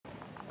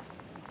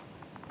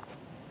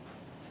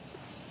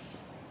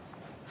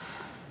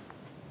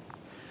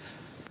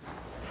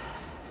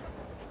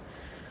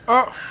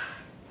Oh!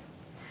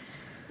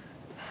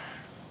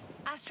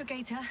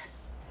 Astrogator,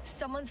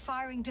 someone's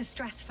firing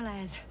distress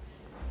flares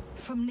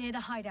from near the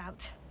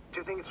hideout.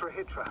 Do you think it's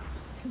Regis?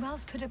 Who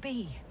else could it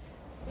be?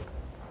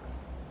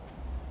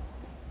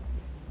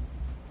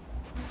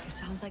 It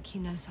sounds like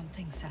you know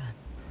something, sir.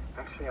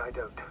 Actually, I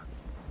don't.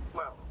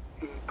 Well,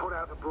 he put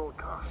out a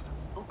broadcast,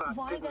 but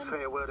Why didn't then?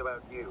 say a word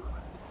about you,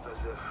 as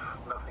if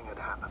nothing had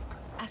happened.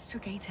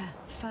 Astrogator,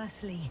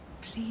 firstly,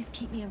 please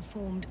keep me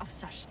informed of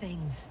such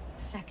things.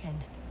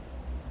 Second,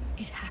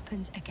 it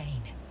happens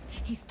again.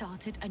 He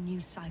started a new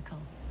cycle.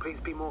 Please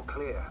be more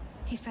clear.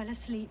 He fell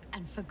asleep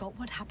and forgot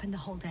what happened the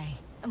whole day.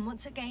 And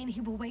once again,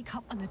 he will wake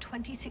up on the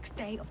 26th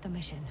day of the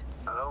mission.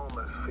 I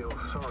almost feel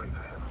sorry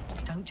for him.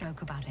 Don't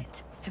joke about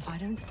it. If I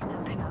don't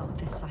snap him out of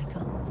this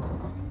cycle,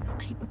 he'll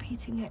keep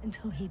repeating it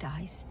until he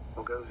dies.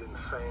 Or goes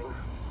insane.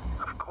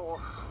 Of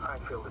course, I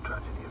feel the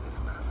tragedy of this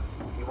man.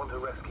 You want to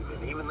rescue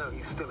him, even though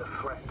he's still a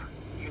threat.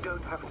 You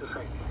don't have to say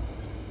anything.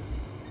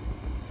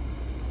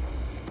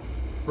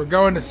 We're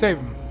going to save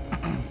him.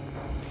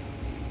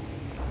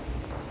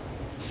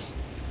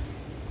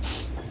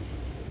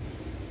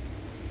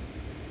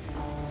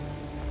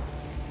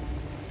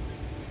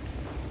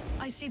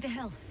 I see the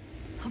hill.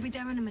 I'll be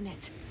there in a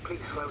minute. Please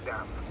slow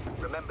down.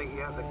 Remember, he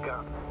has a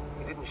gun.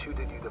 He didn't shoot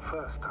at you the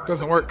first time.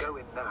 Doesn't work. Go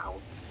in now.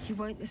 He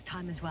won't this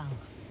time as well.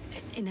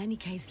 In any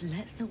case,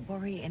 let's not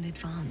worry in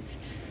advance.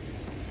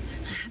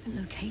 I haven't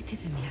located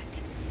him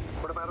yet.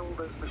 What about all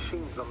those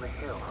machines on the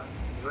hill?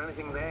 Is there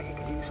anything there he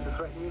could use to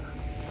threaten you?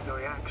 Your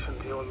reaction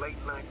to your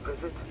late-night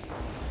visit?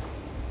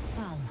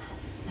 Well,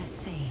 let's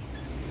see.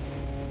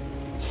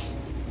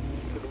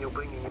 Given you're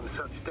bringing him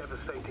such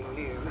devastating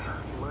news,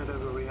 he might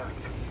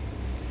overreact.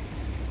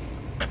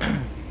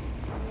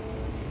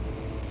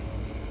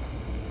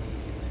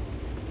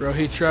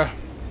 Rohitra,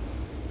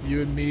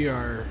 you and me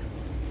are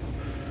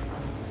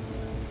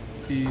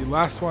the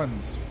last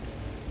ones.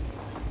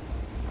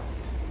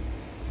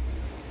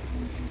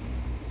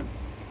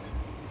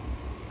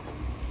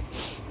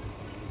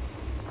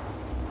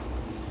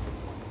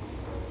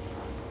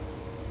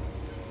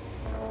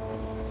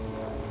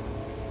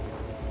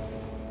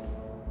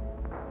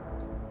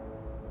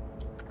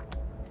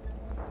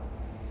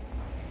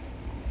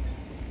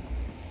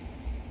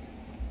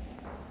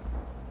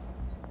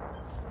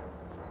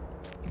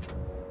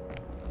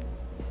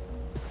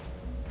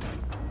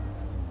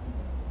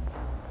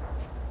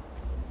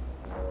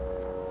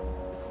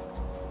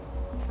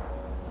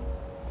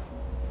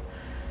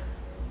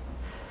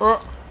 Oh.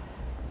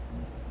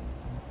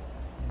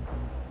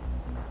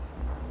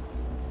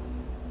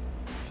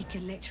 He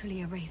could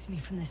literally erase me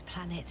from this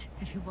planet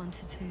if he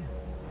wanted to.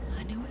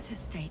 I know what's at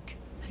stake.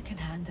 I can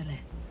handle it.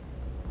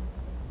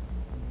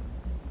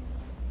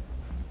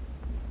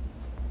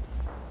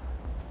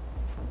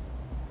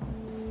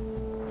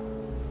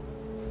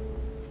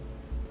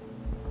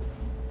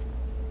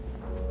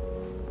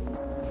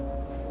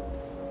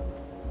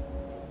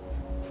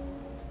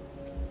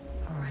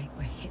 All right,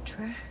 Regis.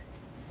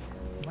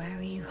 Where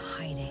are you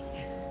hiding?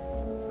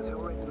 Has he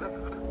already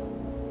left?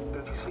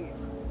 Don't you see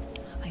him?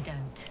 I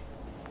don't.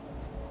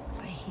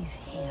 But he's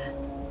here.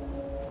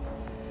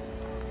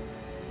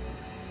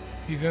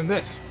 He's in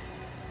this.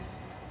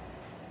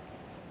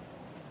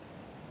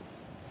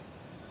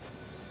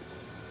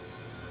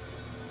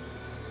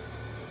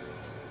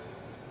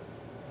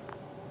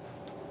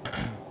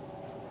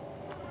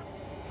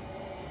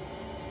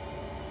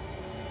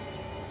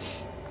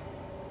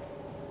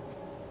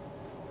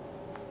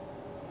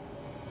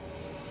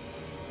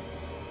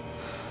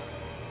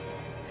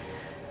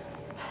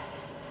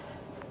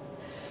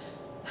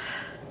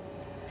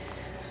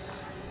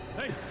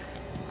 Hey,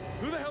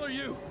 who the hell are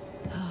you?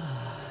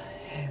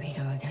 Here we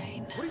go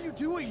again. What are you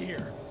doing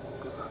here?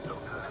 Good luck,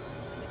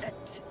 Doctor.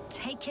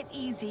 Take it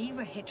easy,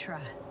 Regis.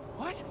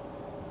 What?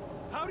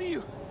 How do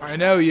you? I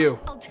know you.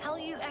 I'll tell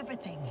you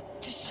everything.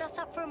 Just shut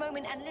up for a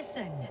moment and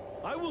listen.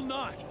 I will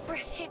not.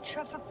 Regis,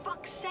 for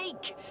fuck's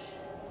sake!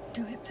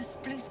 Do it for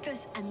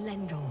Spluskas and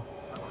Lendor.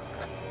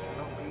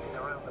 Not beating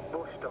around the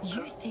bush, Doctor.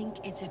 You think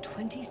it's the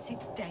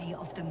 26th day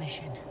of the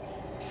mission.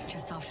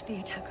 Just after the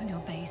attack on your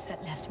base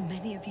that left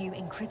many of you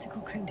in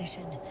critical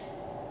condition.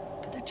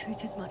 But the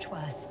truth is much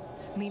worse.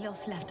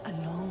 Milos left a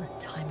long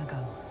time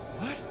ago.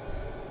 What?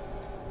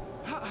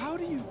 How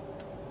do you...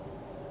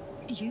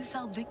 You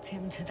fell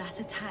victim to that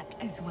attack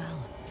as well.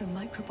 The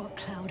microbot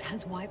cloud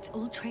has wiped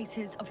all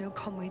traces of your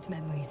comrades'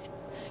 memories.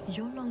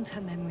 Your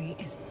long-term memory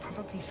is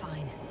probably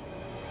fine.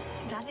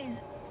 That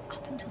is,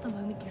 up until the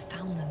moment you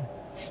found them.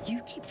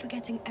 You keep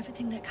forgetting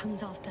everything that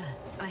comes after.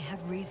 I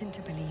have reason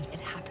to believe it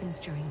happens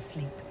during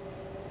sleep.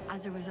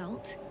 As a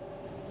result,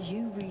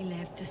 you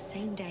relive the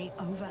same day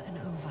over and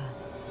over,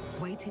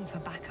 waiting for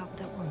backup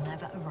that will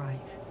never arrive.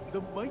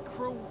 The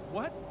micro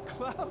what?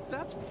 Cloud?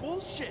 That's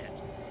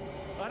bullshit.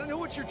 I don't know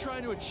what you're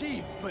trying to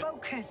achieve, but...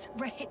 Focus,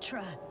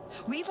 Regis.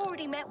 We've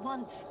already met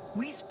once.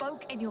 We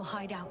spoke in your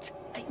hideout.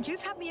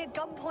 You've had me at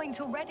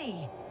gunpoint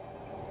already.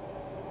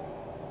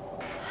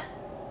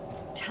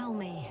 Tell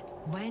me,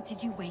 where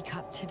did you wake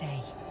up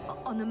today?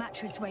 On the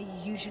mattress where you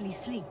usually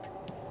sleep?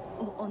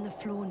 or on the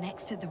floor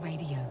next to the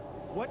radio.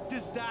 What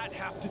does that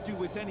have to do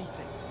with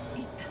anything?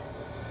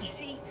 You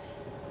see,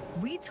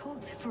 we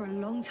talked for a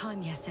long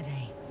time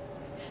yesterday,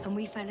 and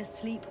we fell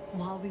asleep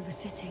while we were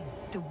sitting.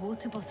 The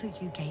water bottle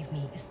you gave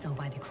me is still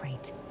by the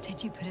crate.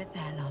 Did you put it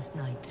there last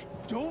night?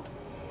 Don't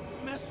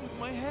mess with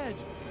my head.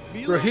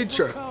 Milos Regis.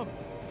 will come.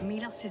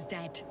 Milos is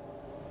dead.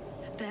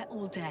 They're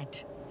all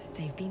dead.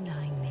 They've been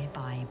lying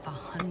nearby for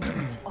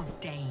hundreds of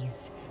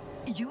days.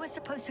 You were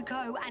supposed to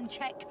go and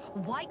check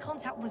why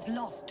contact was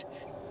lost.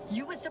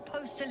 You were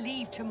supposed to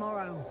leave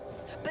tomorrow.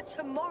 But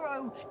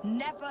tomorrow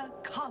never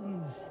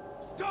comes.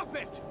 Stop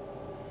it!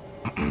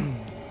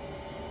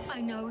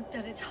 I know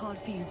that it's hard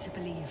for you to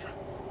believe.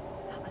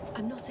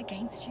 I'm not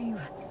against you.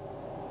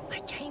 I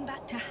came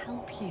back to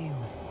help you.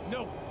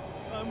 No,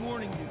 I'm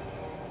warning you.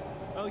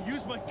 I'll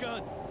use my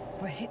gun.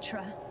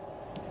 Rahitra,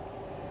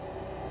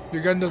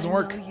 Your gun doesn't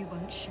work. I know you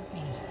won't shoot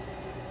me.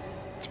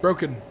 It's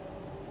broken.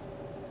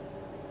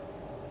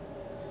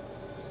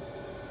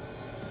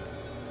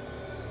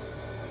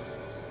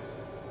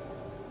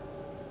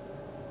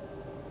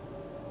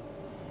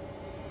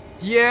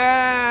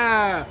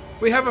 Yeah!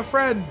 We have a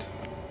friend!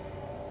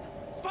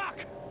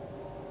 Fuck!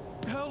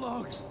 How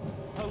long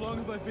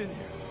have I been here?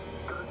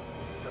 Good.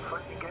 They're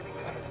finally getting to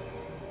it.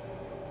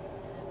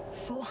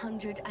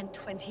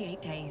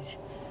 428 days.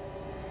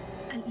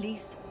 At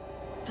least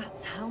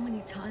that's how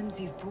many times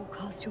you've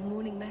broadcast your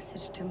morning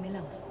message to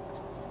Milos.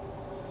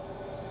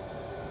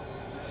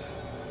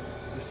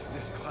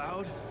 This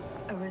cloud?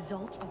 A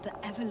result of the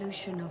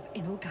evolution of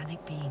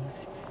inorganic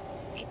beings.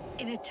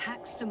 It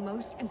attacks the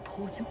most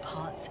important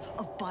parts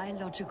of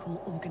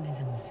biological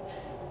organisms.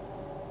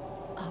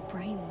 Our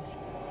brains.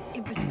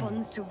 It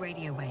responds to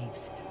radio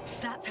waves.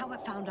 That's how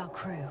it found our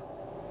crew.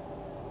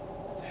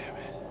 Damn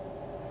it.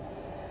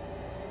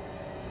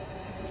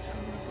 Every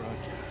time I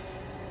broadcast,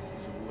 it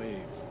was a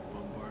wave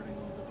bombarding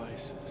all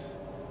devices.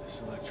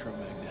 This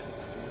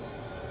electromagnetic field.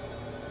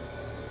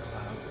 The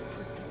cloud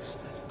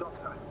produced it.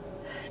 Doctor,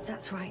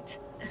 That's right.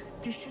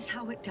 This is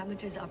how it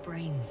damages our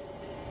brains.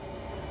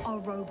 Our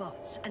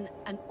robots and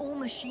all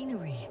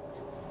machinery.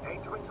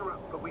 hate to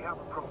interrupt, but we have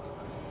a problem.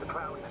 The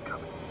cloud is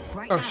coming.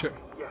 Right Oh now. shit.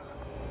 Yes,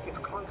 it's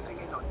closing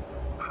in on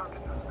you.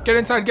 Target us. Get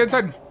inside, get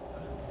inside!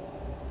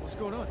 What's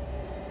going on?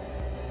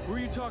 Who are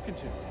you talking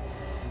to?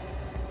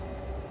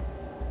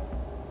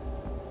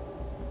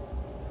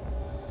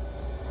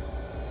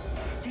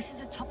 This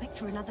is a topic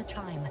for another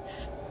time.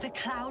 The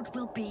cloud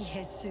will be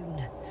here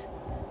soon.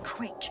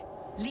 Quick,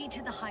 lead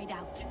to the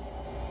hideout.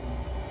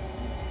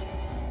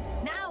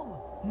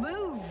 Now,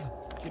 move!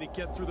 Can it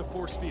get through the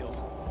force field?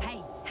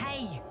 Hey,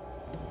 hey!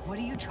 What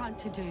are you trying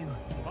to do?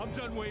 I'm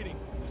done waiting.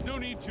 There's no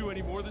need to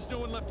anymore. There's no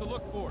one left to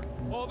look for.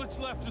 All that's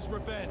left is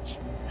revenge.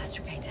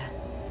 Astrogator,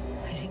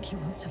 I think he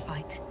wants to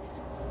fight.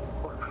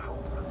 What a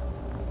fool.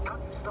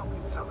 Can't you stop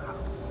him somehow?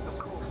 Of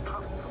course,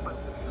 trouble for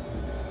both of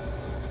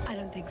you. I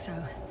don't think so.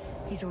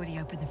 He's already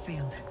opened the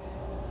field.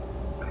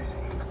 I see.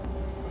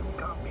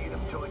 Can't beat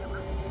him, join him.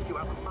 You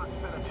have a much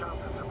better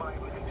chance of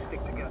surviving if you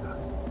stick together.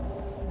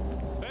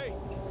 Hey,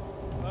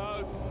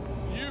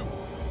 you.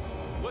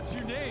 What's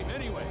your name,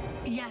 anyway?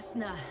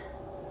 Yasna.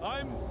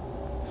 I'm...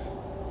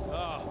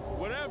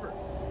 whatever.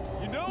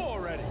 You know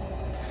already.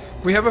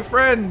 We have a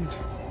friend!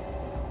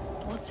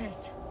 What's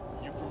this?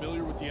 You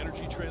familiar with the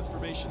energy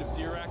transformation of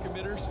Dirac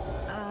emitters?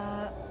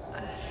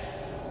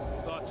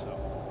 Thought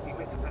so. The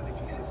emitter's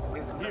energy system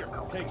isn't Here, that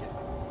complicated. take it.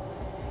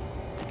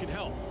 You can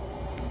help.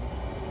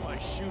 By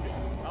shooting.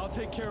 I'll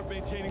take care of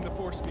maintaining the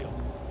force field.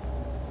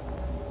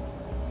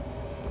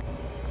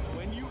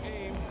 When you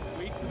aim,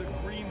 wait for the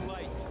green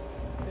light.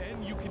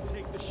 Then you can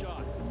take the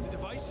shot. The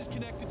device is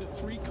connected to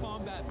 3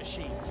 combat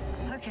machines.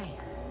 Okay.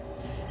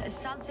 It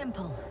sounds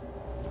simple.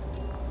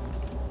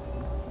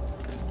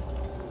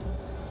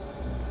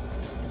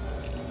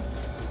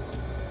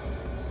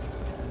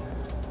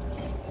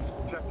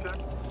 Check,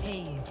 check.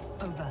 Hear you.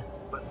 Over.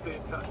 Let's stay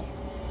in touch.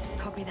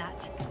 Copy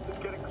that. It's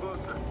getting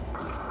closer.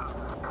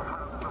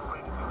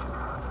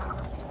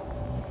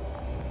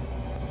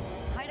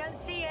 I don't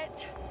see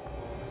it.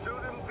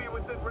 Soon it'll be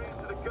within range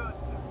of the guns.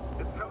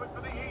 It's coming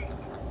from the east,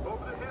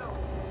 over the hill.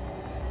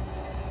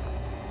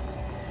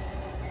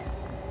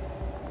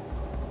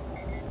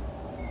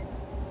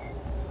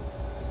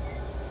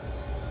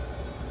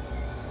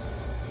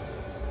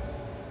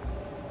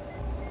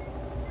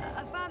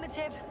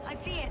 Affirmative. I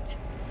see it.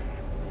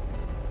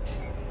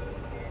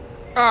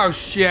 Oh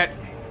shit!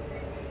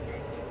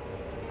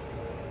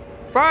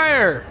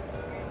 Fire!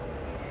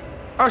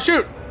 Oh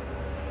shoot!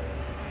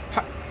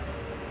 Ha-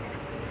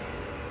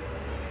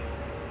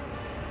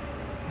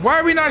 Why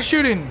are we not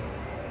shooting?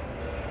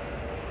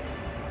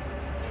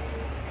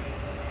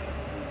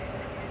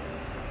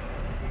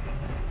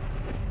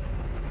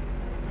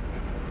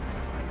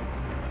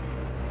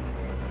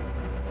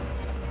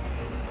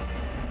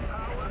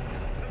 Power,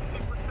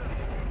 60%.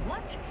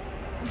 What?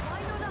 Why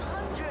not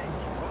 100?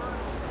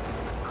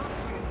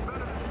 Honestly, it's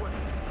better this way.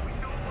 We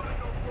don't want to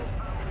go full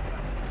power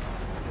yet.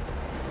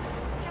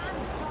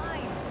 Damned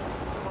flies.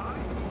 Why?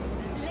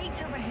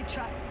 Later,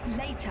 Rahitra.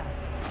 Later.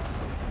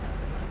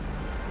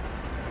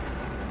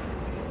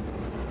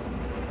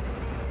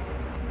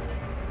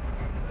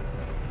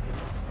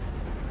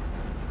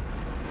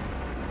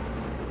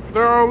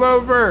 They're all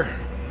over.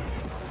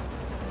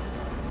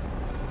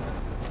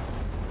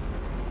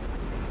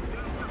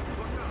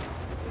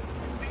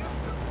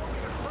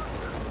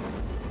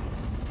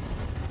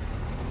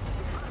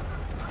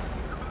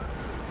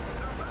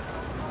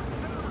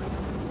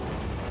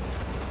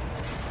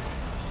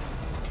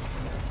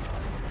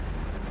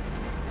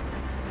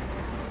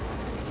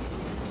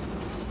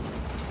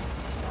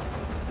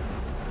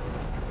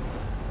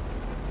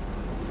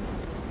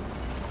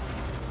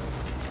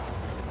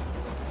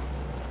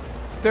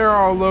 They're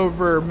all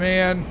over,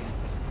 man.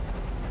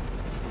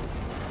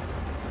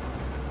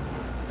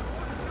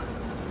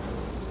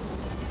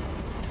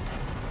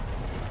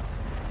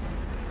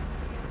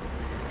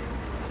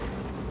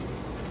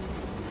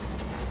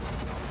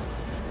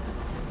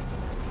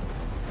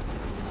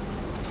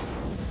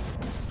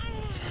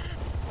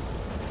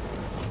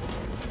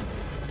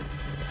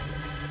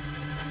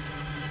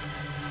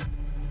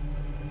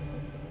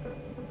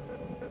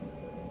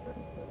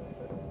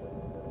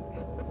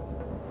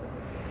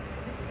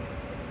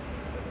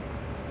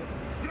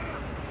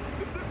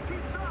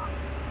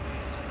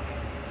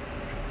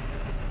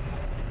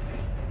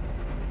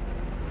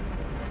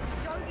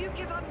 You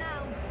give up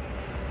now.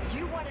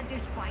 You wanted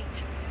this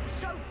fight,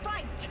 so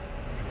fight!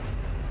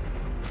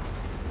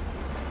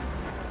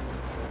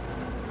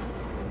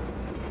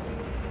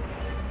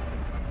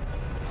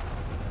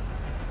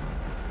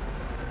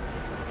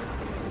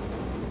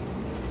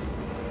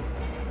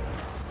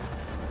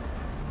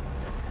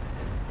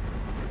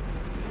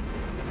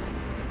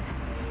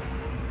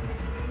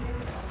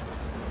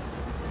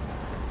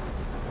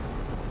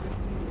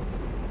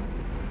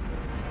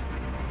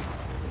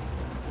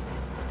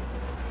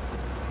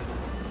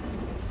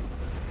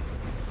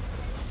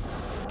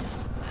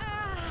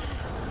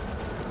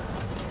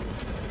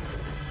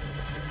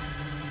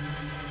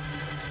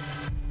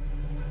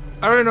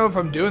 I don't know if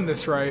I'm doing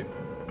this right.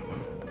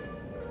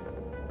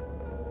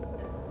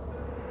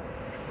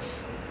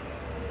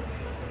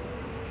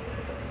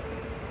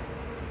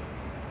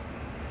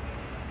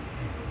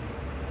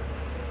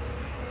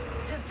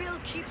 The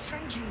field keeps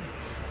shrinking.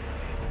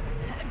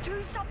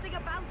 Do something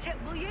about it,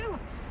 will you?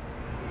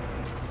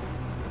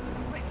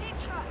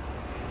 Regis,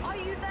 are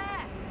you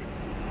there?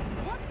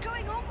 What's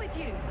going on with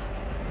you?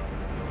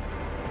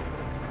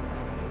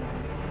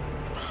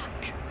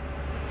 Fuck.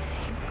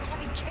 You've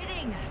got to be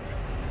kidding.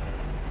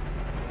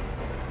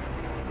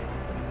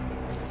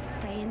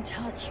 Stay in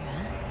touch,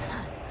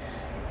 yeah?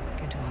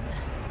 Good one.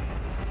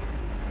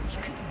 You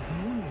could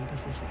warn me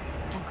before you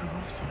bugger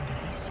off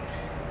someplace.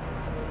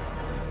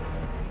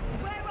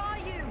 Where are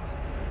you?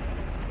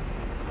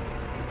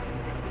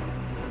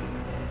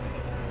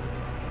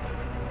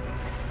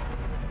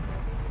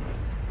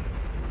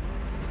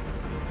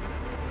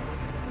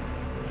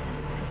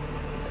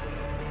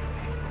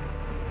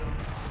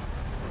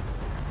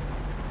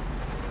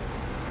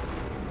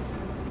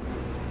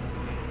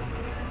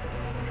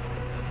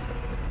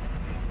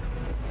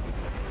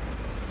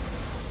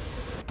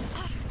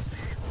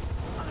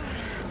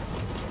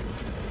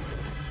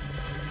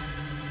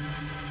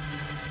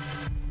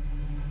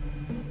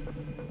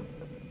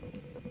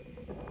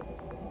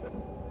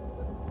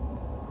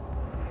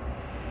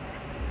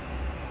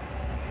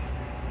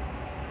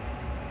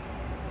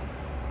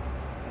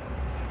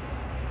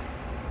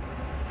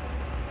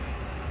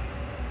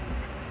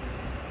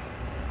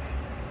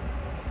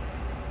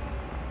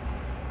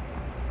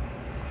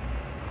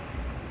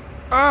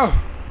 Oh!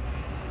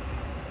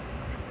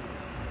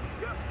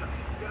 Yasna,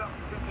 get up,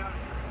 get down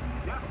here.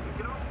 Yasna,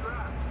 get off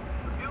track.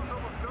 The field's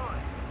almost gone.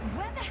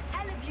 Where the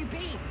hell have you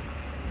been?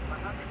 I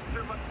have to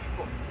secure my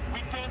people.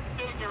 We can't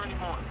stay here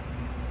anymore.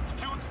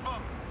 It's too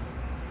exposed.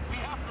 We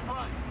have to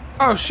run.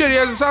 Oh shit, he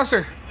has a saucer.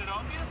 Is it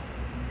obvious?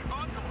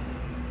 On to him.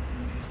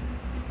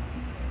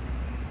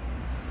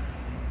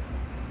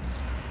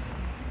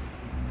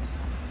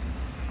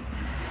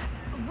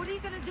 What are you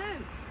gonna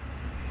do?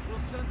 We'll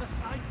send the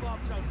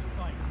Cyclops out to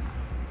fight.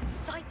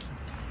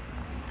 Cyclops?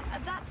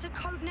 That's a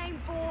code name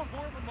for...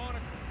 More of a moniker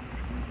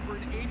for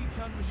an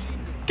 80-ton machine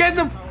with Get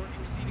them! power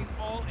exceeding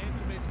all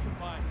antimates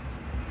combined.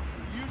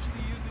 We usually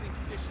use it in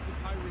conditions of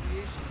high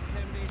radiation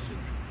contamination,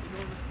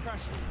 enormous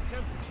pressures and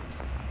temperatures.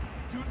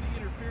 Due to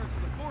the interference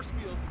of the force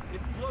field,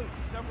 it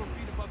floats several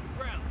feet above the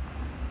ground,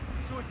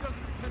 so it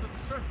doesn't depend on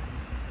the surface.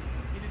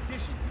 In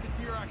addition to the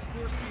Dirac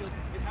force field,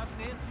 it has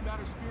an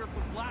antimatter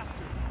spherical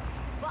blaster.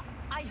 Well,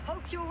 I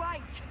hope you're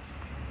right.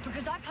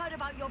 Because I've heard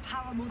about your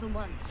power more than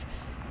once.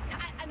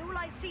 And all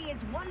I see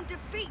is one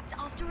defeat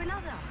after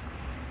another.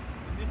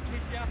 In this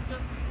case,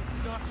 Yasna,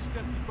 it's not just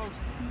empty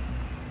boasting.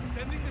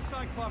 Sending the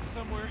Cyclops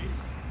somewhere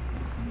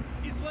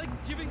is like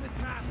giving the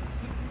task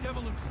to the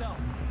devil himself.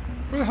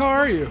 Where the hell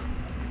are you?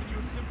 I'm giving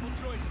you a simple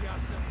choice,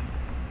 Yasna.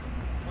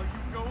 Are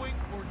you going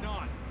or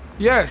not?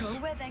 Yes.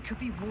 Go where there could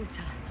be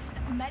water,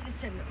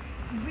 medicine,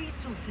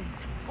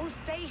 resources, or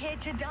stay here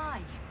to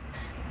die.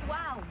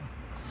 Wow,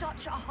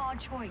 such a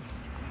hard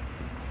choice.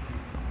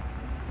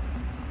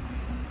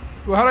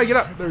 Well, how do I get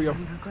up? There we go.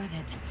 I regret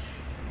it.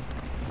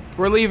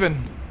 We're leaving.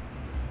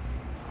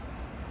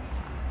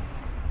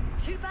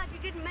 Too bad you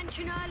didn't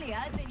mention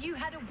earlier that you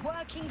had a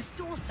working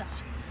saucer.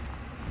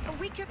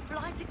 We could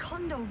fly to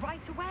Condor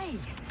right away.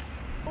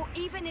 Or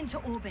even into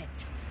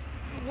orbit.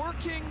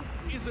 Working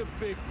is a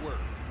big word.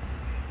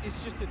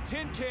 It's just a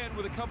tin can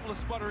with a couple of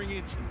sputtering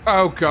engines.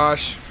 Oh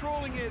gosh.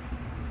 Controlling it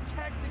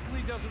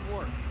technically doesn't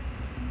work.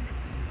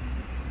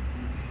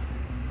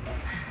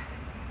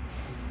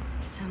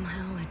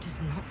 Somehow it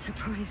does not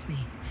surprise me.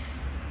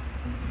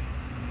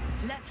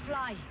 Let's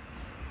fly.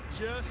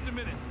 Just a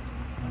minute.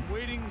 I'm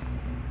waiting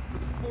for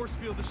the force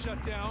field to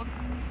shut down,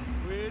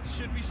 which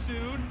should be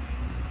soon.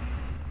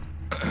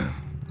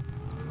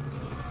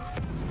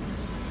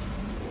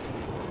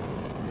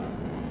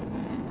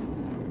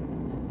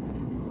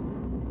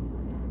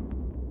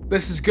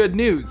 This is good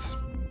news.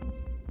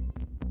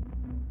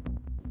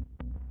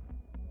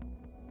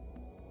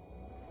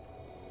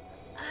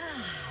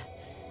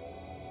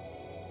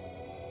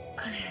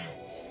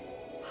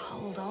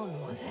 Hold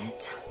on, was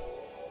it?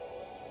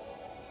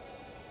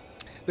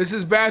 This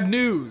is bad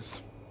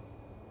news.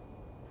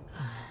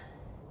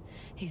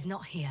 He's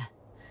not here.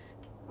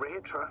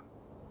 Regis,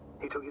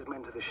 he took his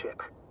men to the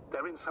ship.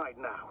 They're inside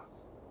now.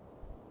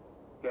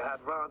 You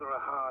had rather a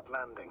hard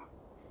landing.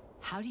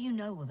 How do you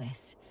know all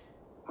this?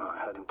 Well, I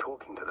heard him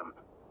talking to them.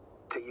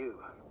 To you.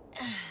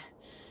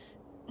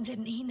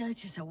 Didn't he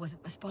notice I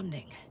wasn't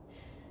responding?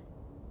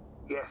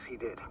 Yes, he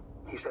did.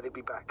 He said he'd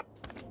be back.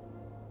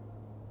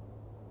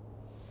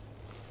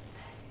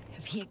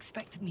 If he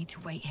expected me to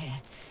wait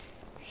here,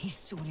 he's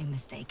sorely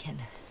mistaken.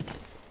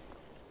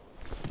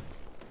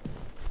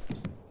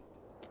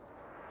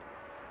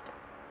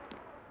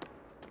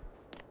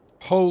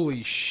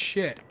 Holy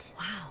shit.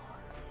 Wow.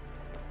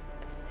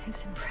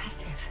 It's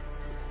impressive.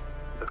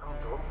 The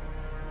Condor?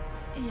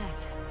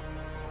 Yes.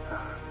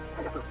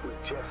 It looked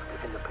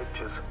majestic in the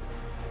pictures.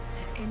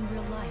 In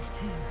real life,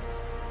 too.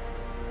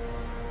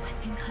 I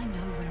think I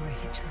know where a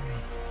hitcher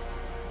is.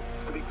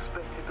 It's to be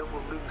expected that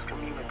we'll lose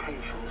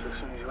communications as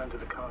soon as you enter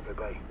the cargo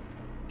bay.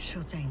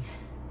 Sure thing.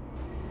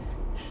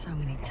 So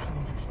many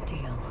tons of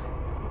steel.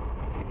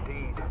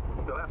 Indeed.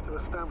 You'll have to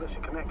establish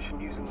a connection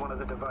using one of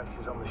the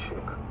devices on the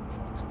ship.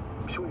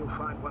 I'm sure you'll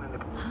find one in the...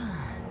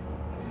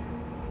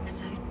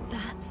 So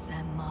that's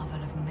their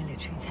marvel of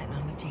military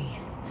technology.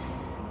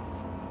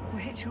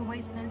 Hitcher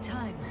wastes no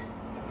time.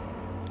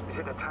 Is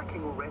it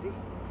attacking already?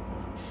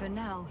 For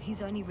now,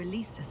 he's only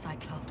released the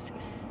Cyclops,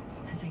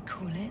 as they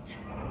call it.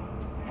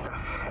 The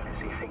hell is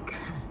he thinking?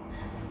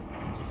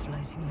 It's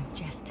floating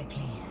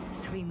majestically,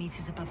 3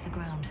 meters above the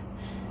ground.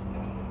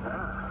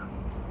 Ah.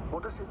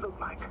 What does it look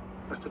like?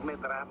 Must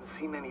admit that I haven't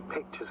seen any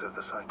pictures of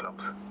the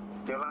Cyclops.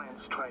 The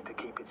Alliance tried to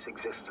keep its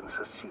existence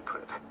a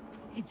secret.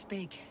 It's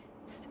big.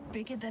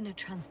 Bigger than a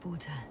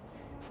transporter.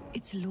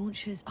 Its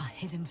launchers are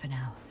hidden for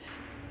now.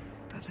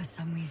 But for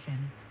some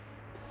reason,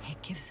 it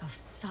gives off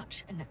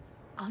such an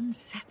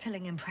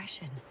unsettling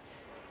impression.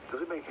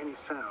 Does it make any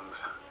sounds?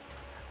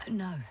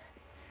 No.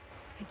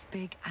 It's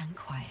big and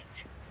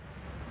quiet.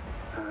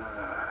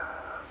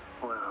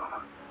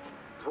 Well,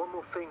 there's one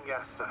more thing,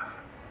 Yasna.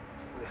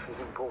 This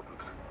is important.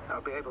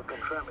 I'll be able to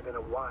confirm it in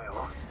a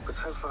while, but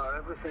so far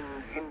everything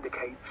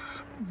indicates...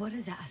 What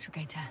is it,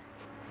 Astrogator?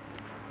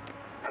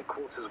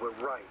 Headquarters were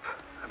right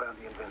about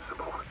the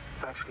Invincible.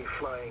 It's actually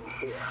flying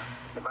here.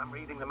 If I'm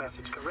reading the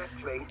message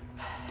correctly,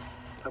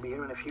 they'll be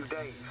here in a few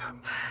days.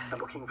 They're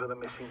looking for the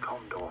missing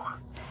Condor.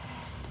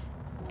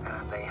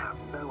 And they have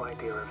no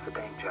idea of the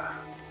danger.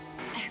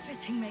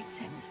 Everything makes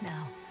sense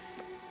now.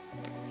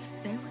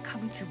 They were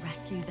coming to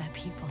rescue their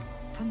people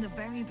from the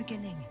very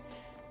beginning.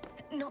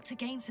 Not to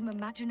gain some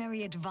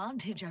imaginary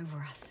advantage over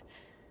us.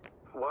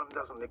 One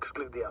doesn't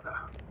exclude the other,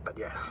 but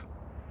yes.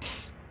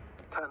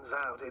 Turns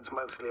out it's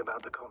mostly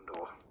about the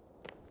Condor.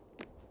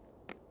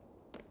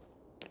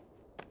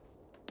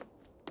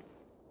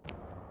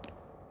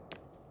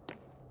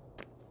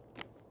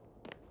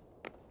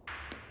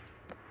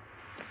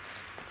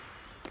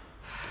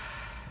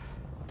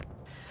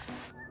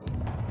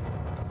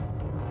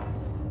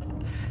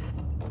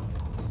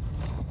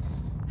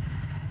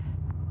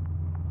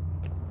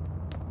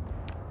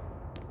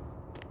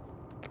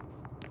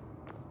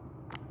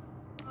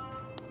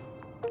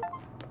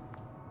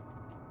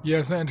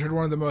 Yasna entered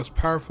one of the most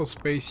powerful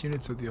space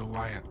units of the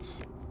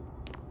Alliance.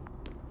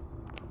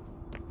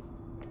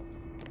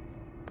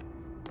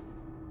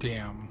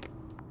 Damn.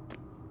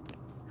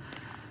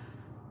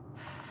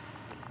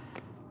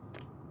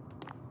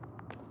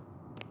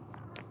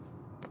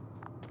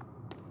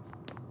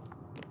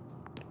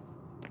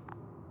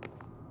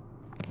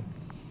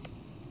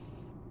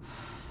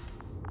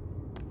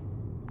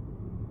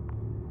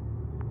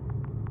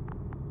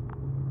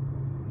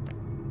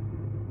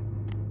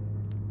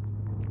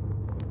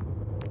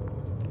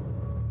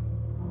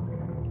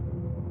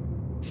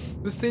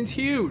 This thing's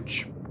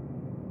huge.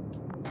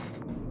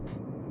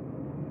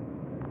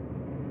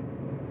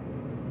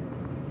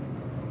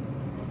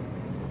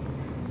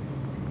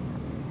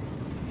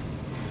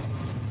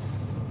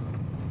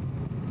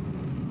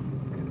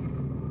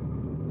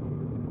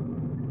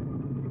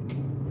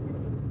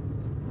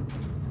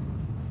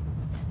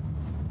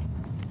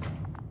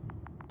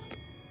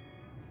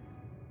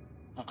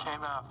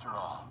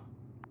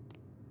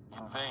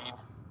 In vain.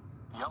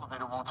 The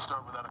elevator won't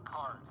start without a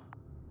card.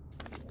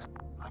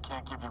 I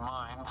can't give you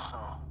mine,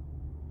 so...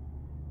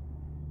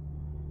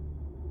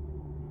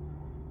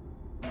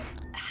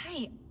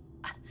 Hey,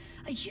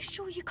 are you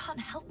sure you can't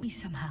help me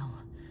somehow?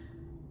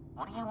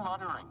 What are you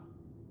muttering?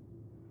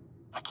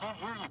 I can't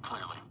hear you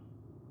clearly.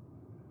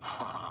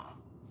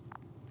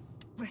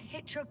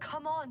 Rahitra,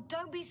 come on,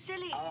 don't be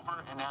silly.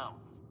 Over and out.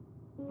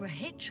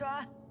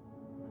 Rahitra.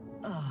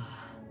 Ugh.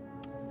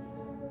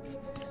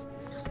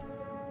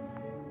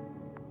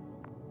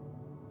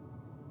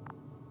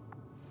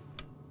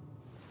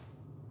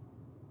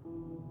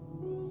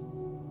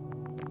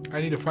 I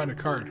need to find a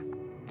card.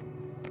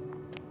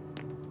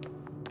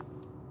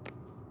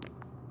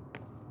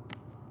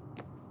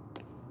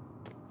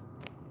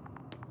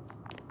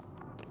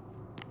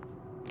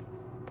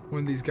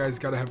 One of these guys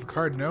gotta have a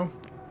card, no?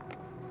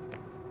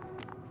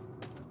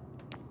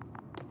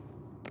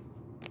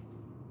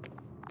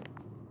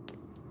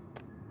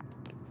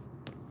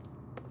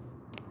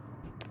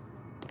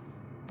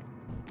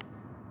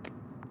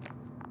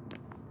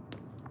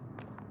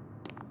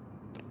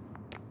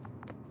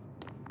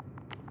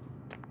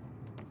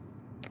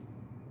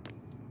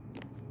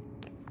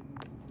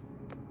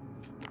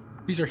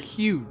 These are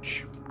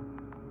huge.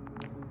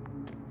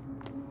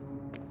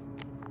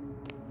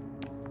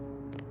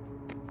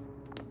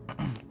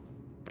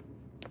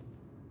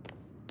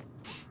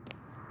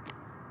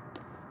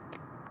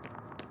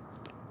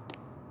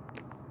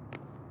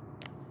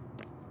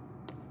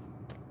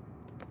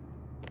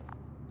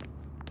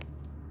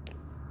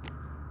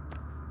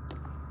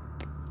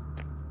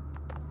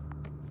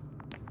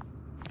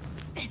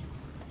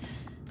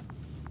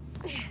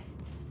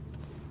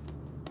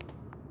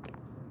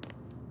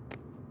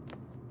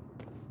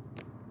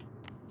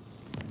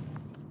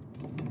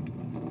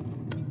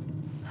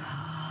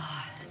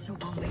 It's a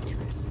one-way trip.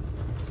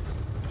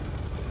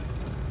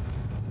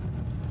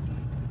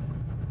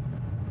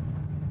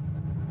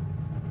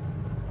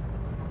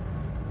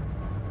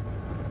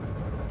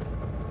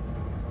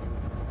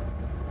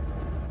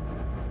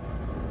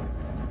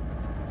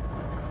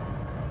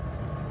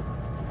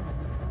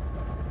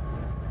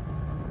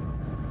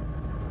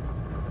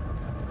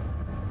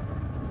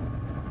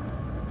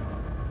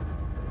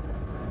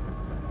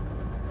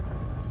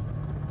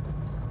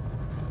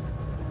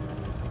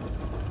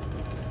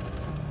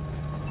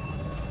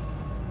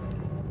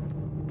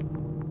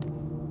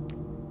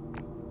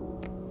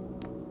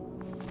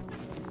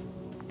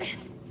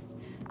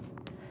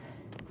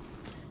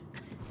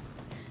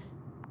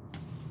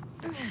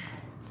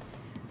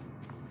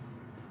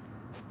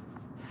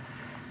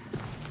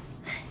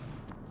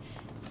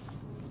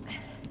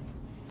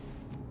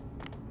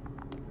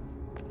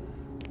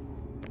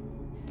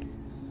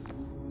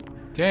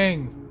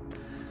 Dang.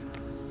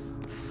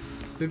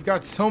 They've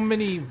got so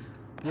many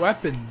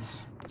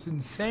weapons. It's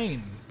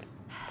insane.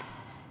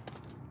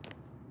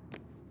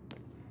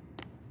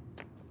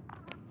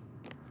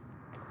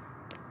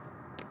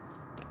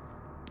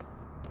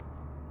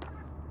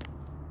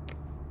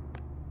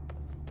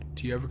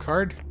 Do you have a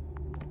card?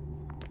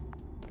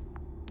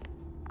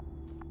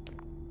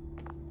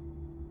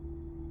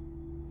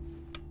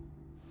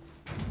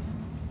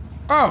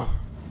 Oh!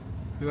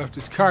 He left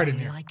his card in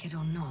here. Like it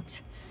or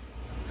not,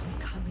 I'm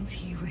coming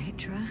to you,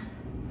 Rahitra.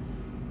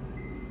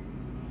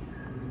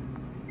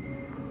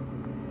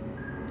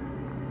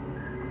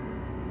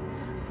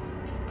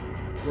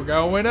 We're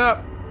going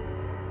up.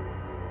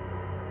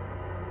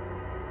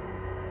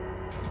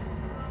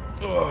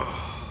 Ugh.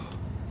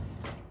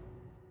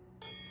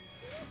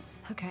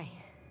 Okay.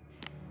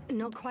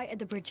 Not quite at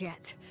the bridge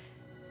yet,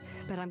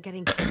 but I'm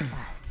getting closer.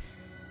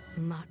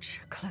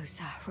 Much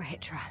closer,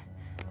 Rahitra.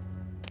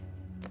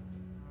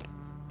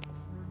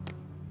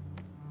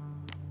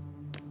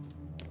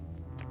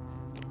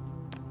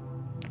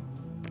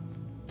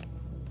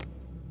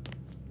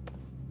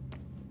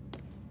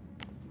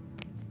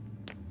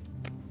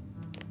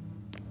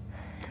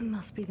 It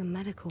must be the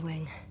medical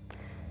wing.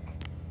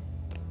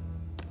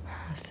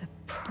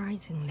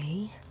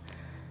 Surprisingly,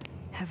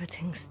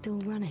 everything's still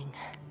running.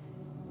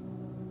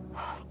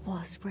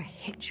 Was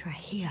Rahitra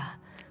here?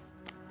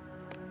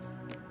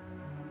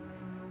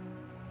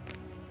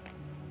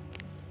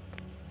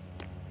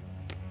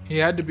 He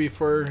had to be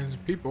for his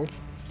people.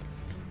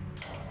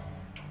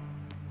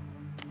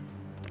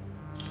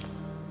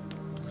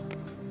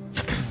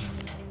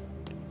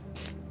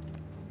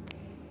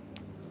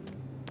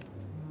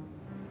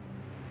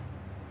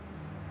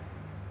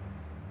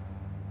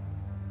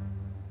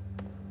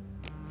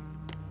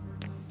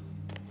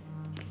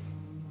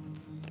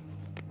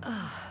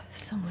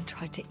 Someone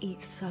tried to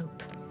eat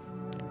soap.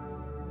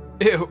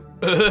 Ew.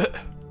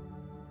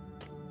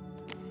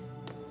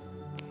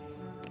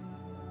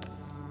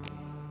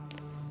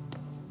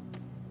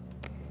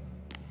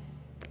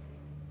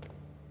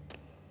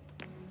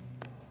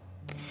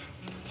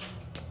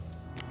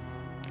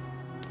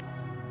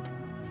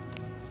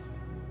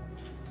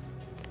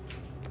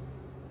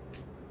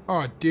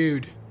 Oh,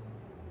 dude.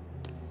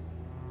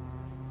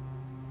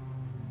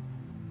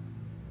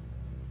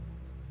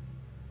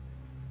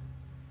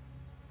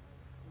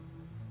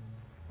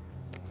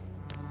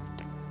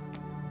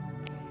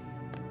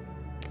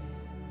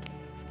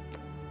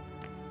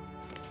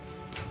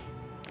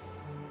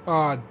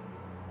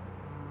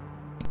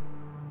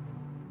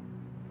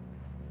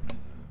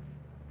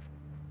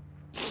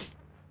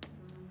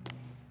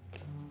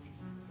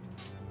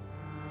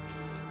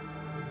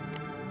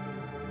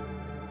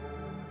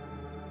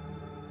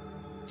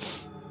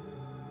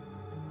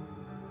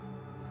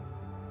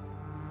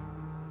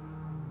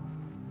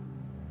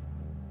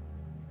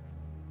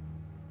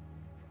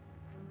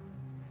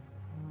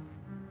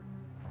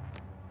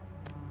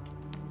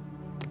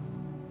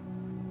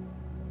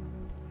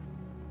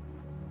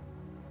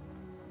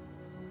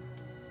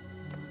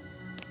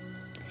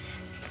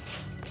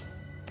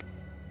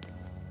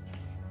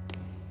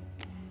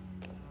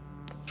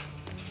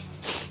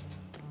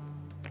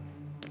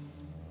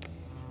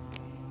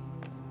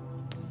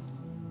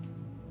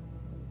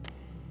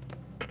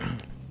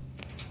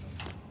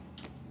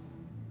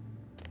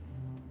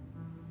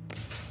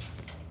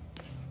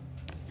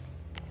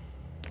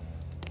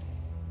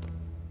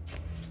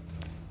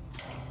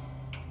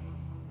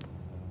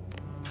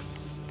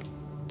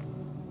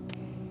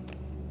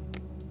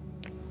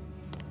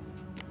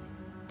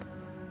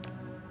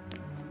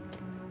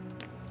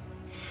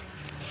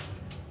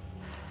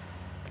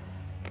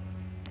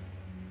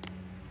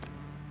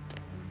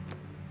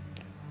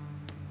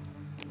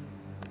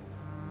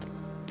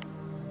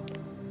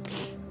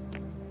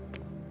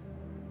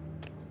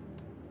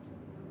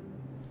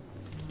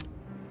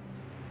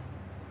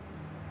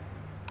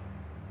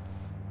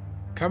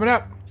 Coming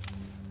up.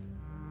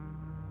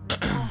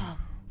 Oh,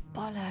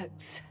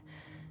 bollocks.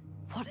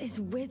 What is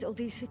with all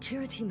these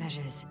security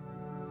measures?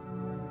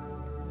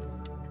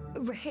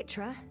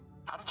 Rahitra?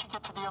 How did you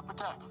get to the upper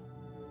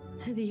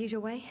deck? The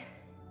usual way?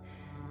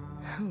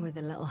 With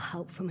a little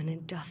help from an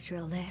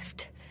industrial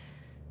lift.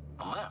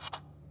 A lift?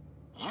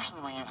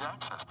 Usually we use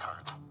access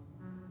cards.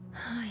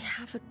 I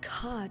have a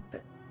card,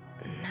 but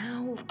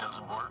now... It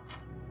doesn't work.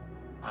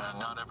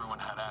 Not everyone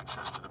had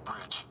access to the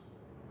bridge.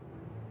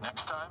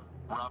 Next time,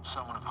 rob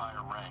someone of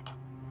higher rank.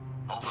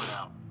 Over and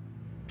out.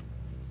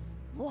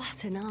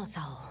 What an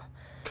asshole.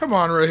 Come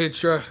on,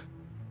 Rahitra.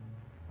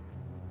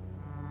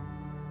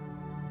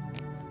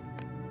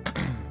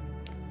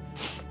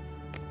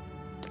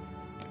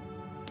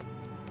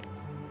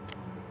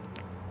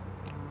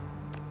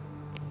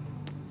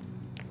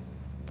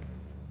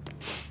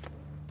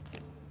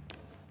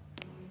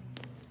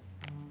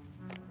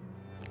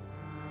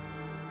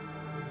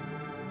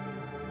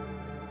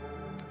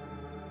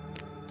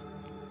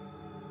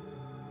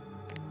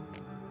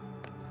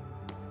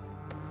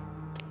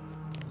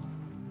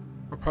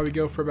 Probably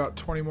go for about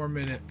 20 more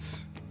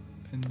minutes,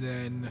 and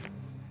then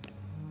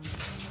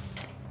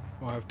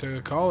we'll have to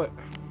call it.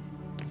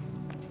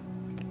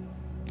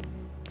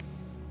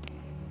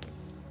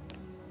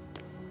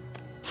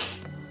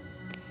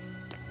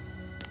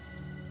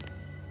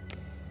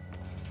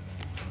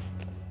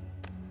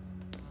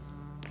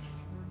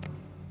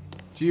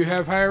 Do you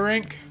have higher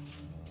rank?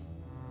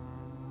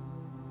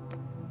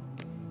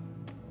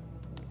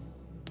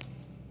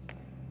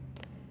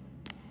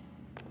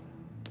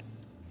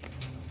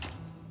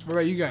 What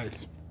about you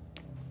guys?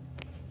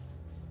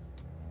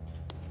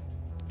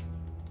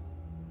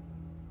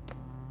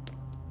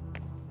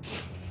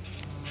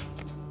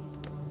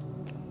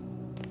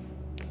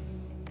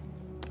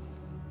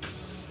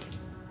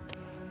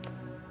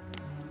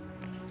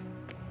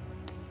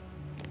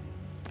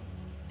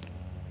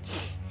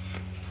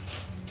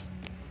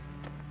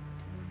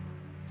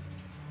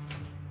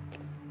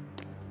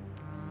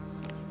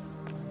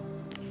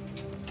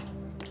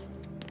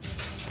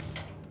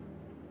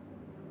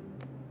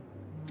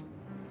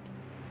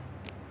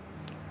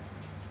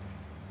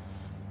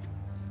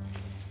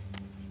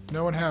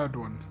 No one had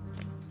one.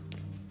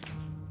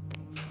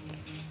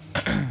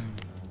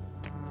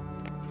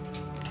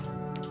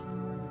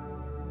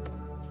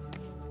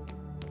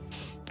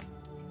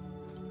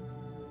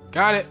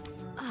 Got it.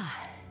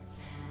 Ah,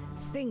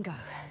 bingo.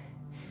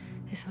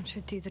 This one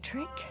should do the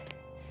trick.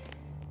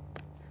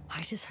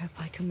 I just hope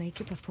I can make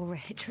it before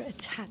Rahitra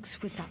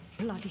attacks with that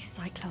bloody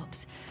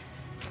Cyclops.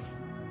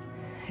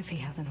 If he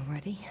hasn't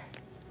already.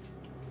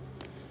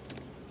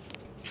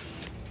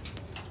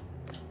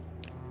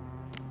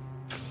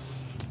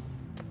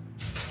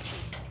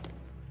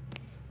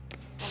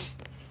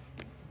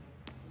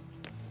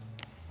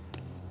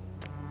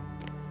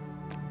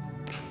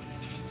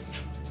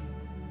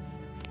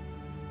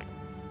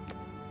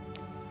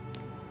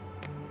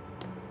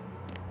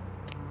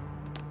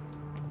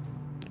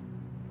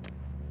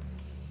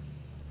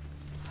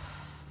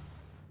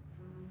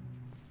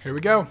 Here we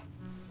go. So,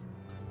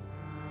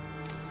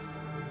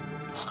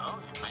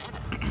 you made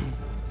it.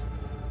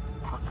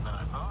 Quicker than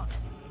I thought.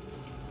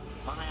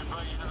 Let me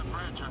invite you to the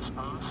bridge, I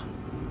suppose.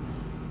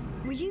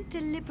 Were you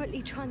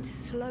deliberately trying to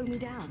slow me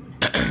down?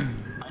 I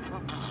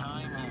didn't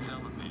design these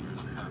elevators,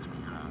 if that's what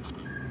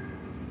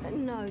you're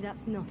asking. No,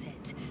 that's not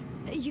it.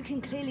 You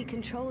can clearly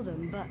control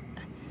them, but...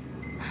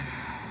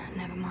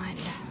 never mind.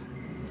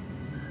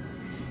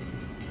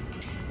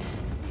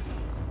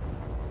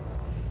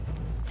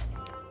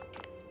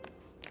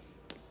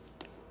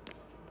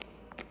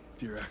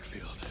 Dirac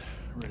field,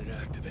 ready to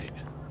activate.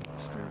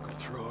 Spherical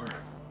thrower.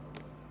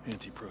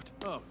 Anti-proton.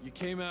 Oh, you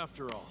came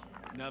after all.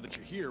 Now that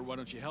you're here, why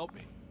don't you help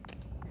me?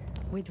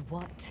 With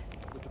what?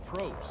 With the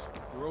probes.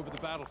 They're over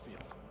the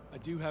battlefield. I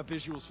do have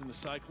visuals from the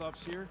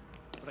Cyclops here,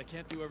 but I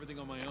can't do everything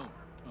on my own.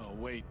 Oh,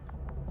 wait.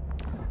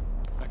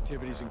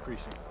 Activity's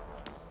increasing.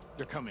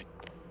 They're coming.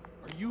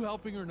 Are you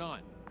helping or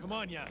not? Come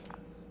on, Yasna.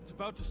 It's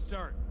about to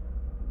start.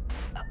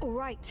 All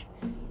right.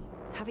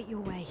 Have it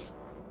your way.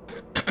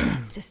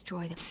 Let's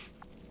destroy them.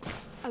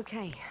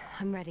 Okay,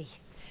 I'm ready.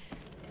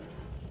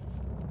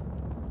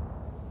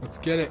 Let's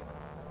get it.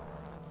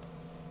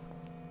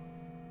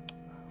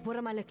 What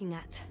am I looking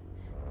at?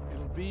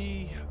 It'll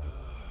be...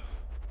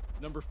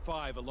 number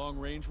 5, a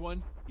long-range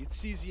one. It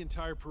sees the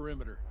entire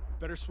perimeter.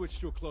 Better switch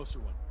to a closer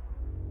one.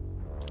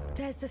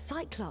 There's the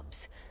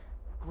Cyclops.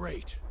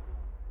 Great.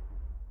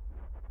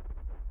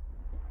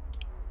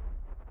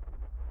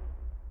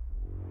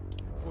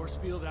 Force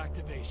field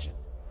activation.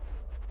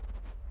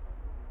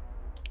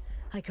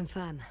 I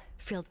confirm.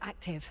 Field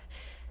active.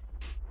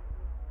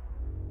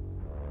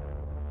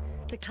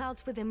 The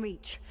cloud's within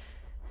reach.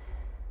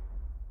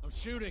 I'm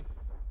shooting.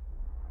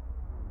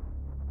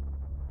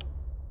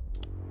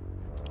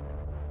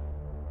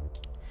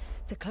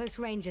 The close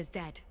range is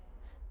dead.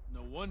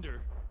 No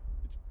wonder.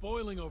 It's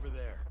boiling over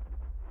there.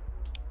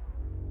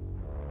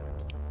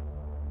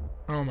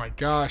 Oh my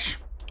gosh.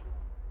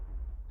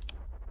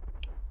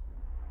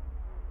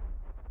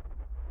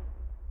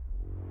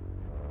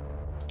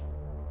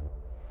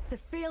 The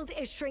field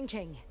is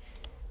shrinking.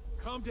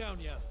 Calm down,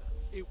 Yasna.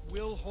 It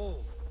will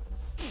hold.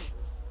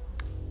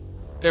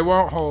 It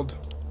won't hold.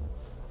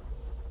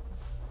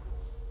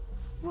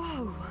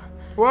 Whoa!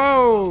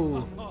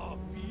 Whoa! Oh,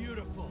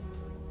 beautiful.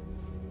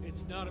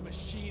 It's not a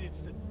machine,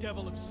 it's the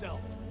devil himself.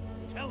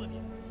 I'm telling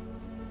you.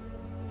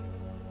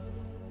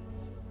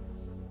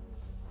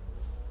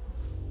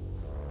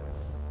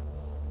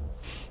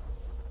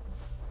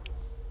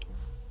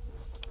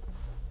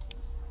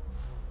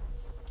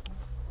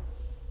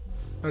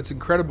 That's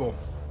incredible.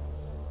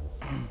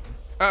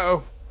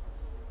 Uh-oh.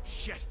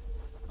 Shit.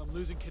 I'm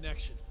losing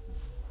connection.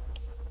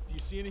 Do you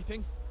see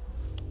anything?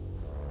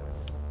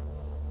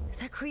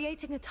 They're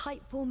creating a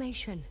tight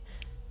formation.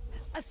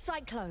 A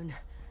cyclone.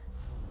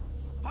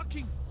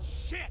 Fucking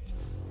shit!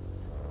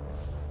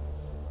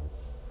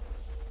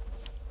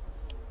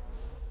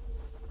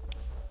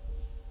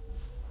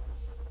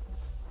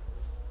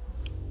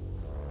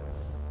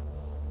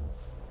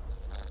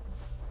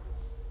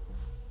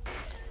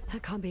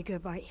 That can't be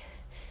good, right?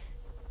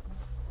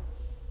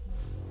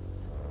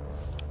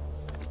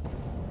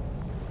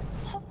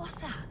 What was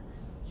that?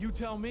 You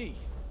tell me.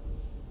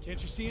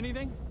 Can't you see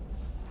anything?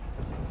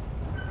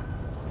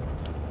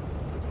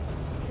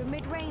 The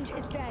mid-range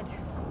is dead.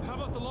 How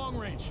about the long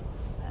range?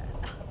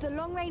 The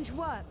long range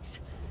works.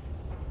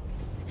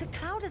 The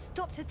cloud has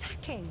stopped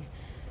attacking.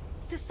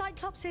 The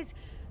Cyclops is...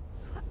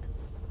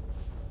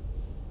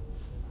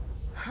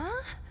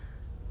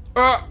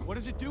 Huh? What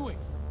is it doing?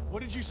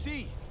 What did you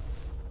see?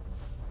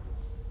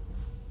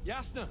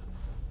 Yasna!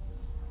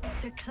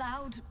 The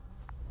cloud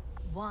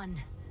won.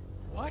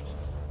 What?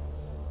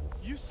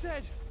 You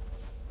said...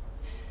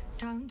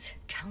 Don't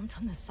count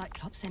on the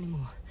Cyclops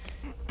anymore.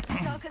 The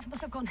circuits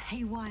must have gone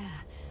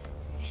haywire.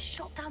 It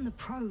shot down the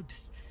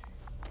probes.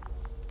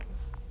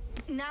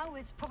 Now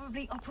it's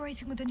probably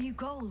operating with a new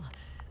goal.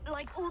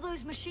 Like all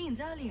those machines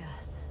earlier.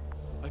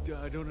 I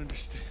don't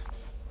understand.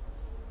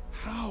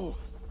 How?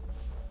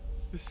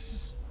 This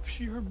is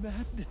pure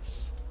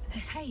madness.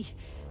 Hey,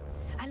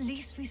 at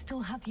least we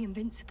still have the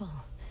Invincible.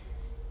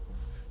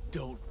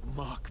 Don't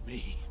mock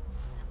me.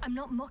 I'm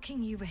not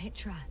mocking you,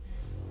 Regis.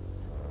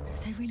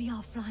 They really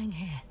are flying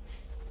here.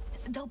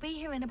 They'll be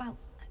here in about...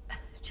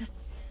 Just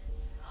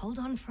hold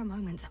on for a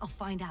moment. I'll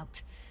find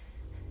out.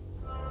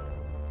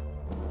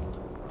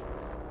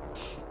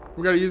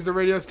 We gotta use the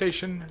radio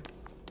station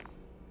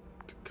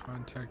to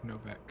contact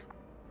Novak.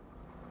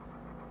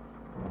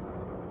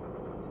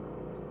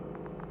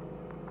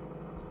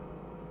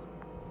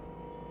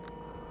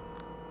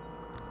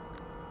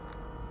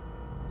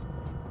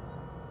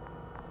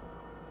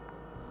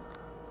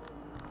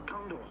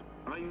 Condor,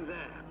 are you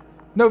there?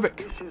 Novak!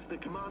 This is the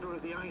commander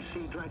of the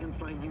IC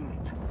Dragonfly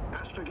unit,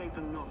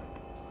 Astrogator Novak.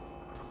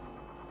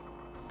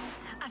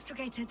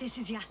 Astrogator, this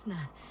is Yasna.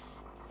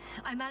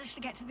 I managed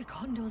to get to the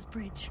Condor's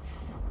bridge.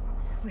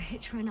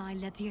 Regis and I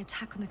led the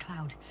attack on the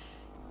cloud,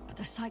 but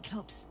the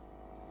Cyclops...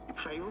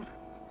 Failed?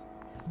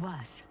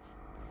 Worse.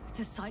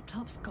 The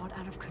Cyclops got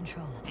out of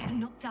control and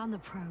knocked down the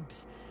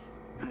probes.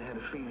 I had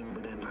a feeling it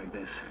would end like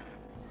this.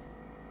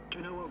 Do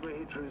you know what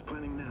Regis is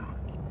planning now?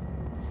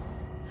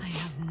 I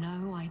have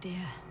no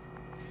idea.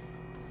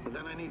 Well,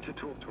 then I need to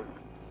talk to him.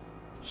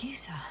 You,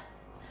 sir?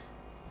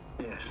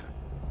 Yes.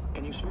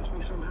 Can you switch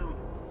me somehow?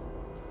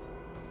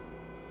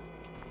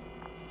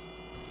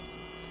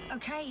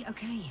 Okay.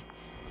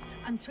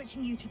 I'm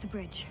switching you to the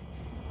bridge.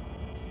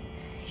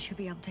 He should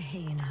be able to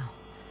hear you now.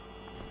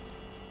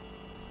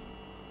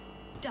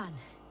 Done.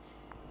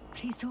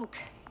 Please talk.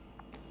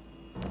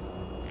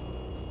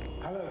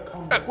 Hello,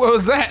 Condor. What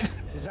was that?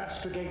 This is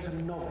Astrogator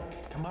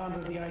Novak, commander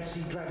of the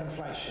IC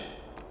Dragonfly ship.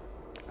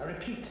 I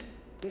repeat,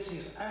 This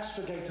is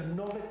Astrogator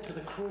Novik to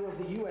the crew of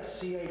the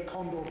USCA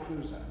Condor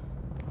cruiser.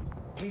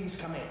 Please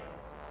come in.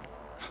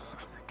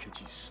 Could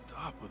you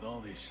stop with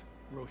all these?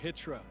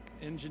 Rohitra,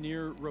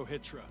 Engineer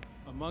Rohitra.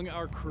 Among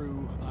our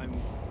crew,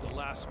 I'm the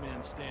last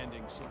man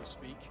standing, so to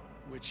speak,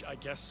 which I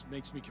guess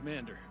makes me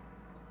commander.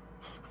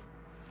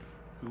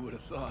 Who would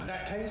have thought? In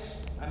that case,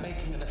 I'm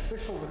making an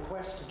official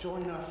request to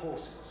join our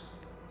forces,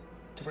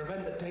 to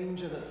prevent the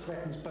danger that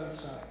threatens both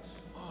sides.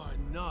 Oh,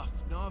 enough,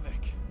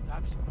 Novik.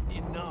 That's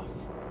enough.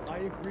 I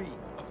agree,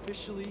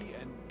 officially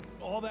and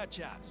all that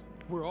jazz.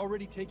 We're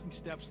already taking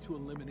steps to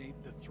eliminate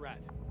the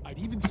threat. I'd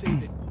even say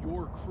that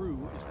your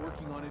crew is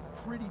working on it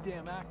pretty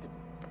damn actively.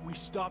 We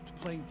stopped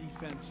playing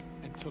defense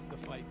and took the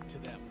fight to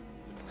them.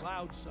 The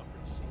Cloud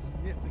suffered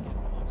significant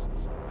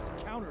losses. As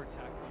a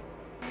counterattack,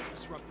 though, it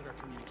disrupted our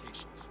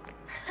communications.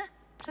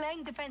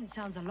 Playing defense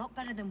sounds a lot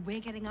better than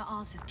we're getting our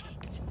asses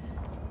kicked.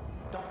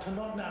 Doctor,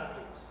 not now,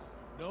 please.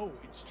 No,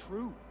 it's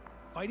true.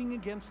 Fighting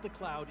against the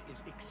Cloud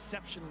is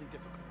exceptionally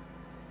difficult.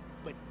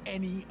 But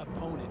any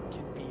opponent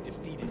can be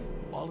defeated.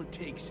 All it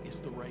takes is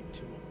the right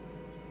tool.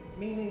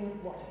 Meaning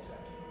what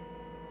exactly?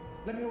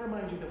 Let me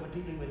remind you that we're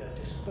dealing with a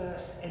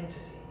dispersed entity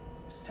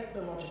whose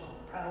technological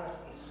prowess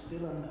is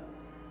still unknown.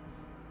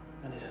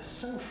 And it has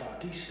so far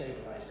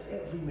destabilized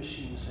every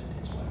machine sent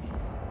its way.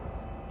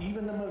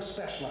 Even the most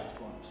specialized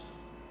ones.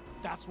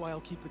 That's why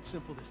I'll keep it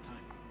simple this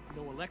time.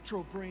 No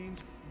electro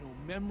brains, no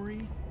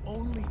memory,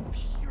 only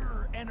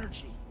pure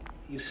energy.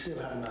 You still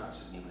haven't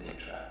answered me,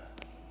 Rohitra.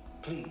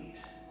 Please,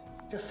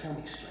 just tell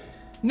me straight.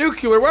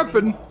 Nuclear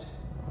weapon.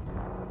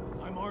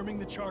 I'm arming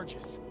the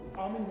charges.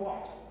 Arming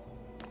what?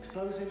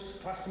 Explosives,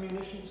 cluster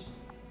munitions?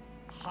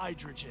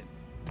 Hydrogen.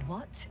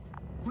 What?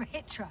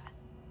 Rohitra?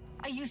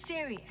 Are you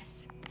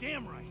serious?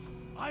 Damn right.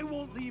 I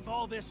won't leave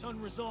all this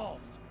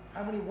unresolved.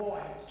 How many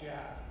warheads do you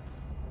have?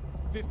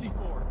 54.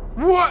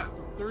 What? From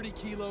 30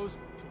 kilos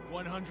to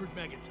 100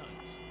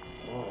 megatons.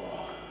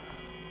 Oh,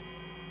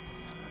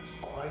 that's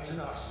quite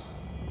an arsenal.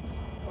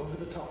 Over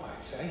the top,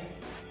 I'd say.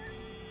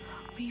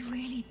 We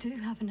really do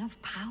have enough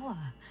power.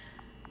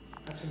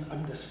 That's an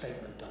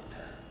understatement,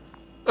 Doctor.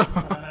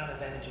 An amount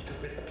of energy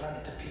could rip the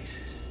planet to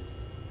pieces.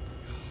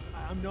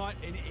 I'm not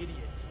an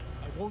idiot.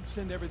 I won't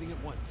send everything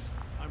at once.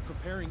 I'm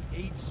preparing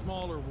 8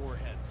 smaller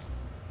warheads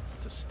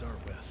to start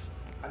with.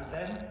 And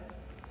then?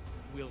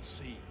 We'll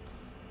see.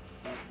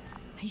 Are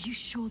you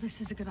sure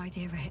this is a good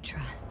idea,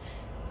 Rohitra?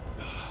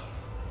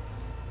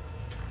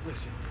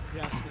 Listen,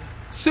 Yasna.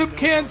 Soup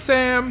can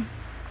Sam.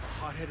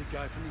 A hot-headed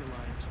guy from the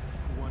Alliance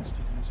who wants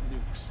to use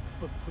nukes.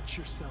 But put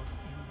yourself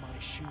in my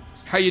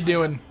shoes. How you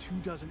doing?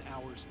 24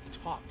 hours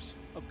tops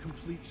of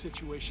complete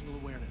situational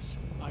awareness.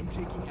 I'm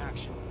taking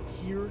action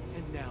here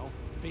and now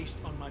based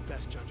on my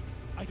best judgment.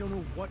 I don't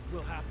know what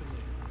will happen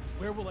later.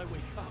 Where will I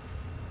wake up?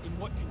 In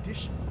what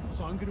condition?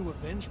 So I'm going to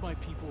avenge my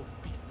people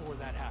before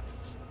that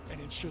happens and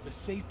ensure the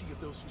safety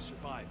of those who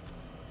survived.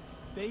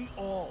 They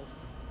all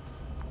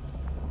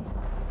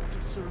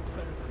deserve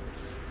better than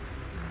this.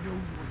 I know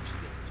you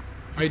understand.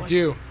 I do.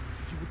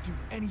 You would do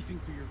anything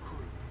for your crew.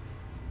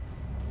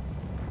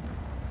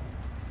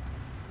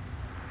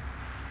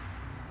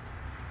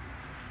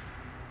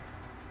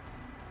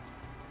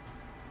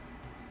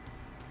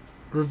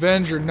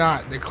 Revenge or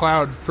not, the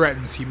Cloud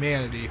threatens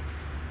humanity.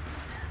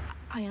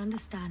 I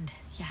understand,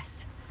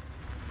 yes.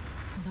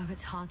 Although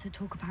it's hard to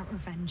talk about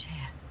revenge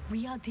here.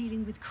 We are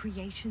dealing with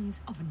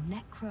creations of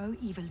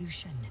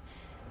necro-evolution.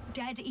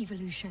 Dead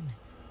evolution.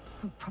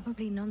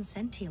 Probably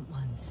non-sentient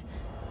ones.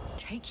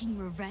 Taking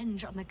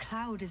revenge on the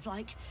Cloud is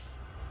like...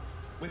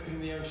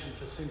 Whipping the ocean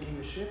for sinking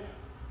a ship?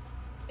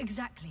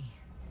 Exactly.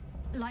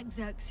 Like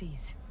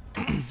Xerxes.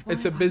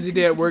 It's a busy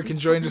day at work.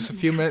 Enjoying just a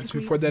few minutes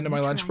before the end of my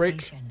lunch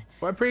break.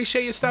 Well, I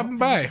appreciate you stopping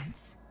by.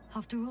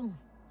 After all,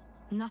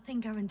 nothing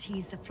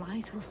guarantees the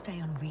flies will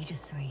stay on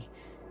Regis III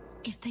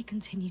if they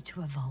continue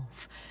to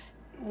evolve.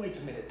 Wait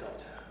a minute,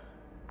 Doctor.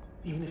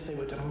 Even if they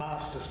were to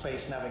master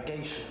space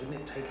navigation,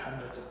 wouldn't it take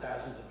hundreds of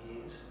thousands of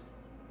years?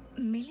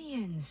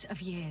 Millions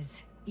of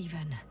years,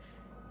 even,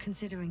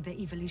 considering the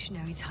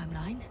evolutionary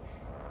timeline.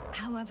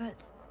 However,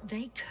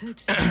 they could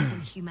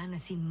threaten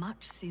humanity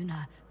much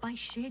sooner, by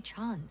sheer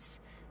chance.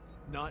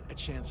 Not a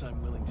chance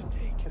I'm willing to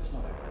take. It's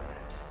not over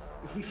yet.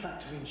 If we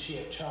factor in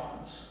sheer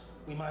chance,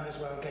 we might as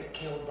well get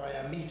killed by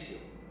a meteor.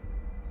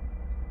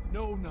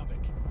 No,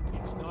 Novik.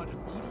 It's not a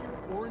meteor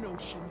or an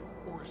ocean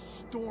or a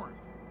storm.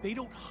 They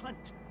don't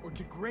hunt or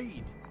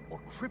degrade or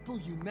cripple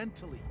you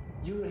mentally.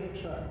 You,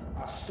 Rohitra,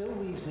 are still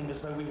reasoning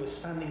as though we were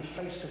standing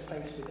face to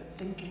face with a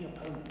thinking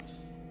opponent.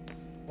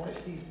 What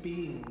if these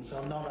beings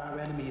are not our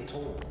enemy at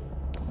all?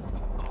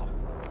 Oh,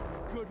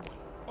 good one.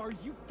 Are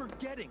you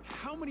forgetting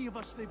how many of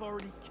us they've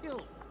already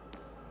killed?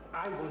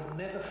 I will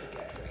never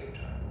forget,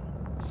 Regis.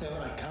 Still,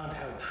 I can't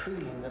help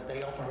feeling that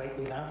they operate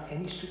without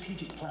any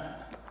strategic plan.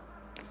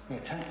 They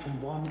attack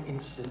from one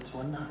incident to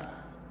another.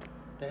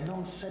 They're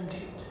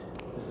non-sentient,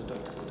 as the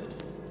doctor put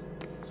it.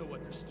 So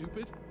what, they're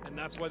stupid? And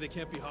that's why they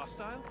can't be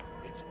hostile?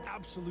 It's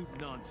absolute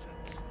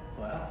nonsense.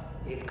 Well,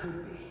 it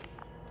could be.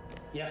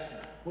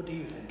 Yasna, what do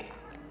you think?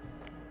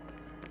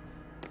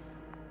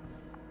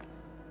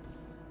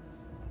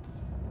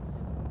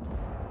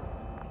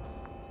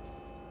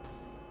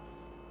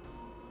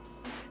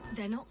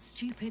 They're not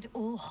stupid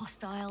or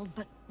hostile,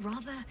 but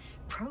rather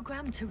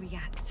programmed to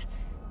react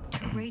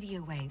to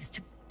radio waves,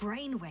 to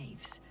brain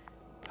waves.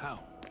 How?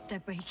 They're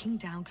breaking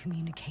down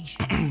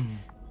communications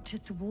to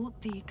thwart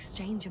the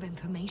exchange of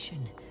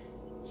information.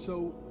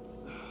 So,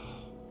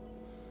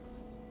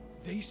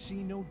 they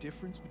see no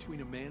difference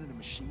between a man and a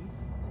machine?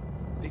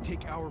 They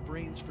take our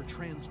brains for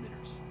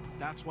transmitters.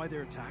 That's why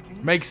they're attacking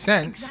us? Makes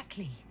sense.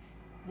 Exactly.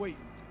 Wait,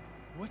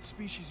 what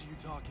species are you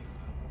talking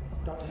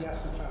about? Dr.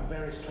 Yasna found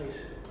various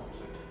traces of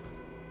conflict,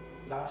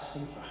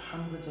 lasting for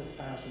hundreds of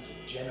thousands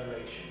of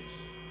generations.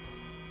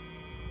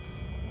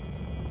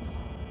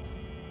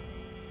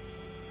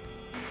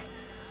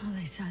 Well,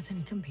 they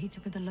certainly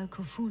competed with the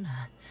local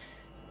fauna.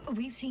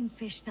 We've seen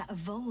fish that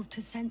evolved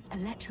to sense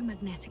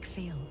electromagnetic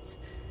fields.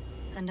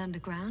 And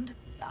underground,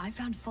 I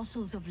found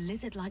fossils of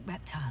lizard-like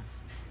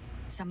reptiles.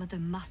 Some of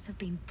them must have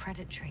been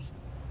predatory.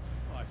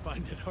 Well, I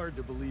find it hard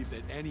to believe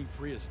that any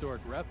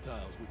prehistoric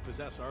reptiles would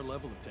possess our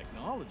level of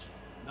technology,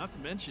 not to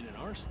mention an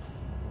arsenal.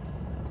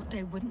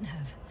 They wouldn't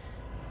have.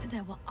 But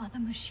there were other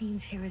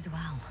machines here as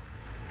well.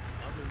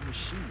 Other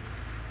machines?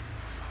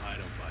 I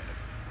don't buy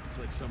it. It's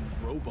like some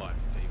robot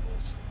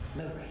fables.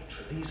 No,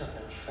 Rachel, these are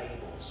no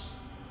fables.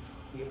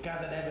 We have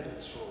gathered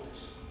evidence for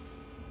this.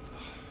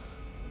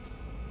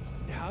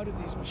 How did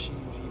these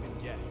machines even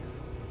get here?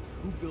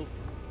 Who built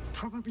them?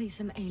 Probably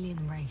some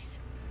alien race.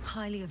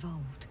 Highly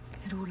evolved.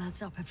 It all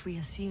adds up if we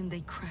assume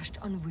they crashed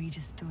on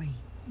Regis III.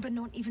 But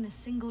not even a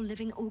single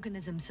living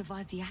organism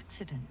survived the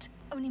accident.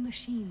 Only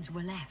machines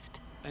were left.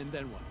 And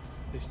then what?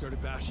 They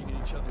started bashing in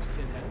each other's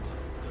tin heads?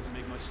 Doesn't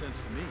make much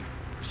sense to me.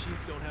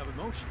 Machines don't have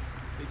emotions.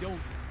 They don't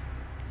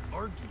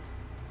argue.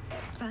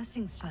 First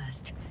things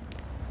first.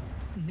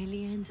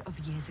 Millions of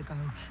years ago,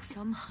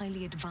 some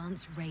highly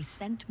advanced race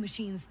sent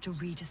machines to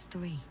Regis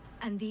III.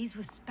 And these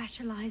were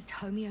specialized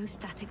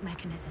homeostatic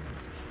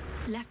mechanisms,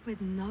 left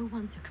with no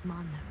one to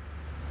command them.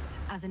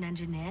 As an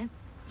engineer,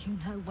 you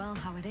know well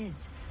how it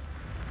is.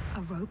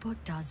 A robot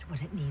does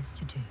what it needs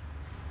to do,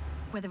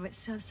 whether it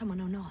serves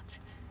someone or not.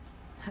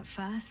 At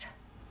first,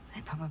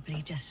 they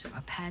probably just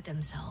repaired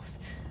themselves,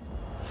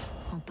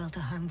 or built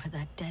a home for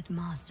their dead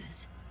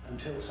masters.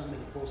 Until something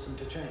forced them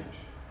to change.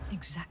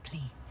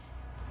 Exactly.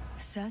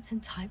 Certain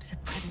types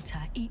of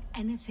predator eat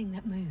anything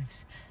that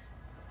moves.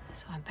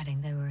 So I'm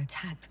betting they were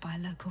attacked by a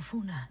local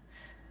fauna.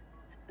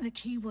 The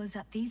key was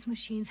that these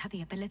machines had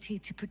the ability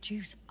to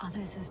produce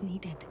others as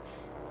needed.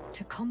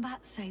 To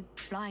combat, say,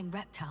 flying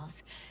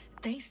reptiles,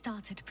 they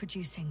started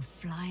producing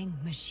flying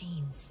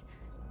machines.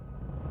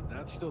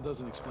 That still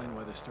doesn't explain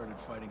why they started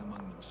fighting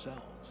among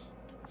themselves.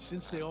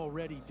 Since they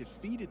already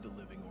defeated the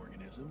living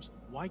organisms,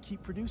 why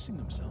keep producing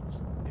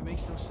themselves? It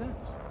makes no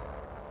sense.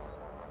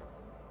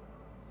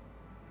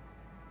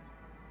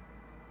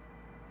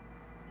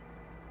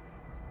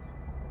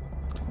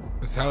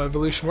 That's how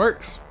evolution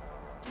works.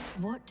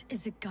 What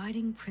is a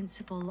guiding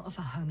principle of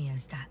a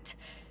homeostat?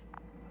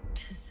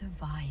 To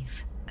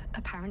survive.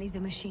 Apparently the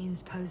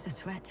machines pose a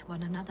threat to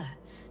one another.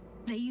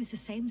 They use the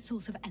same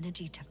source of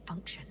energy to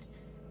function.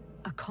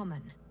 A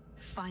common,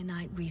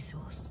 finite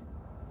resource.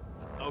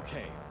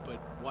 Okay,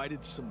 but why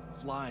did some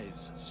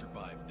flies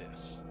survive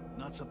this?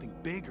 Not something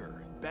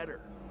bigger and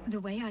better. The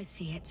way I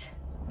see it,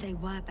 they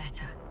were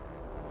better.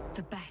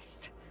 The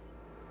best.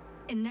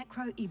 In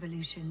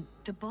necroevolution,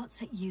 the bots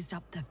that used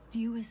up the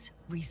fewest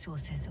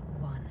resources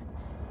won.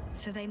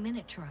 So they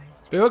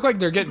miniaturized. They look like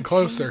they're getting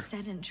Became closer.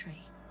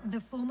 Sedentary. The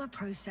former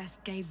process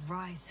gave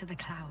rise to the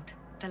cloud.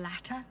 The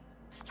latter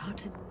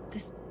started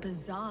this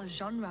bizarre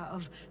genre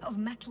of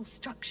metal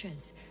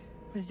structures,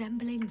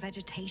 resembling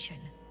vegetation,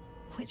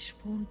 which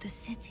formed the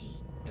city.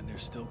 And they're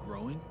still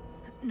growing?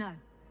 No.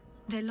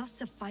 They lost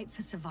the fight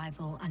for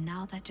survival, and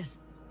now they're just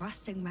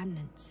rusting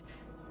remnants.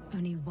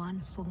 Only one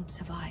form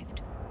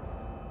survived.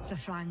 The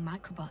flying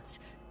microbots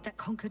that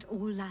conquered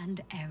all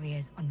land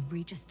areas on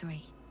Regis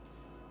III.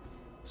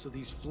 So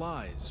these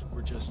flies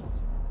were just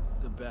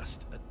the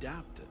best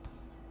adapted.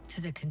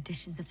 To the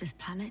conditions of this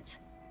planet?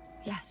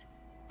 Yes,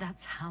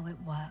 that's how it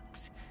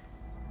works.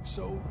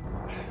 So,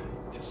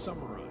 to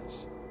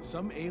summarize,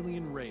 some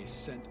alien race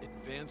sent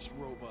advanced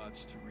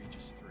robots to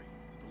Regis III.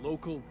 The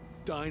local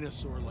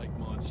dinosaur-like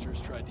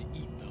monsters tried to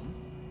eat them,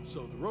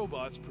 so the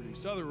robots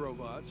produced other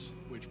robots,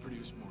 which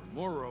produced more and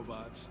more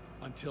robots,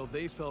 until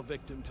they fell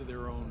victim to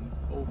their own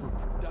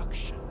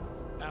overproduction.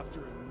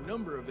 After a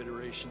number of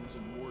iterations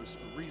and wars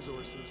for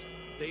resources,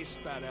 they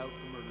spat out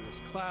the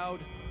murderous cloud,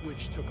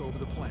 which took over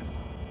the planet.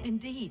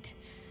 Indeed.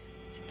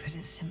 To put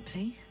it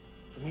simply,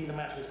 For me, the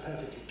matter is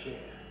perfectly clear.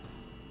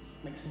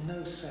 It makes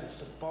no sense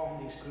to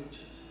bomb these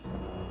creatures.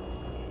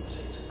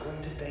 It's a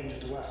greater danger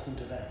to us than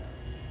to them.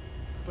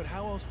 But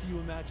how else do you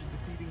imagine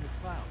defeating the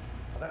cloud?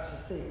 But that's the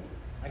thing.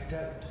 I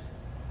don't.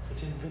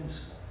 It's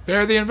invincible.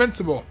 They're the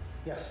Invincible.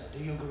 Yes, sir.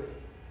 Do you agree?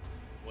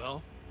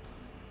 Well,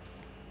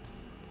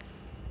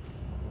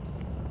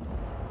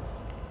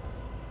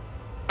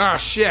 Oh,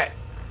 shit.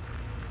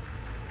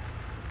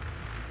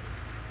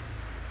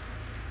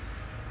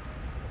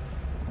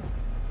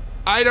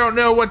 I don't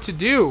know what to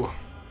do.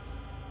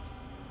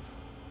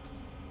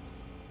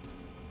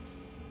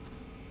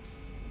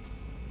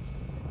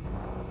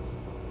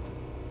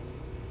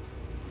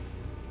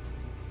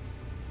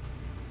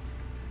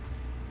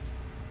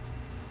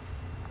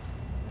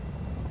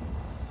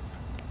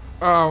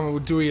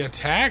 Do we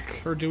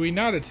attack or do we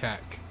not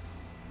attack?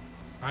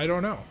 I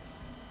don't know.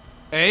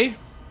 A?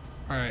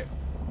 Alright.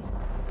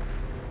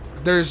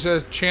 There's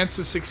a chance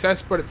of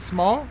success, but it's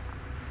small?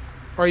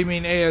 Or you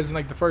mean A as in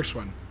like the first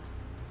one?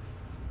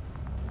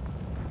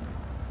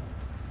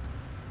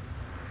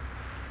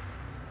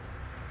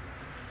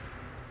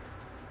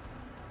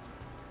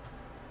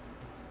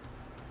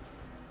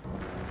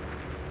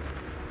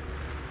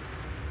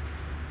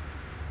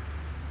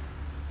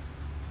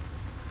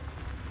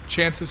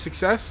 Chance of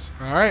success?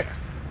 Alright.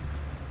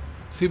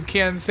 Soup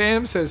Can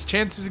Sam says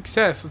chance of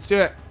success. Let's do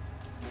it.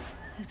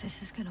 If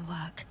this is gonna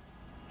work,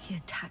 the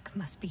attack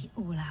must be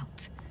all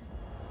out.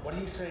 What are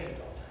you saying,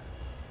 Doctor?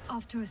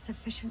 After a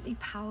sufficiently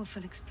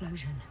powerful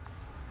explosion,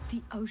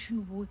 the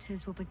ocean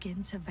waters will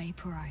begin to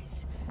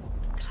vaporize.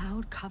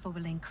 Cloud cover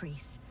will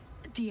increase.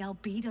 The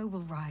albedo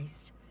will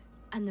rise.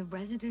 And the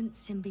resident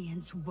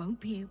symbionts won't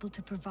be able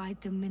to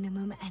provide the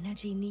minimum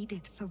energy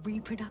needed for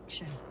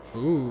reproduction.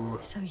 Ooh.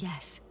 So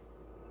yes,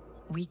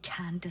 we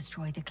can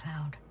destroy the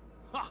cloud.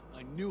 Ha!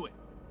 I knew it!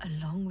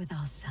 Along with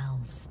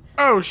ourselves.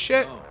 Oh,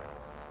 shit. Oh.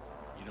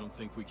 You don't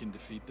think we can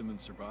defeat them and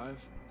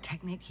survive?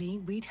 Technically,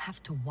 we'd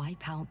have to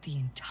wipe out the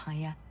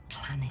entire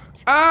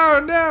planet.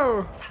 Oh,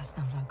 no. That's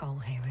not our goal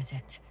here, is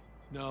it?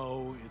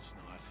 No, it's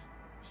not.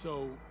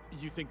 So,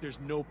 you think there's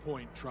no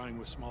point trying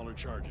with smaller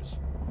charges?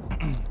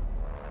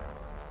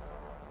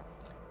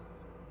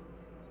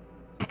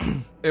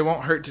 It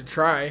won't hurt to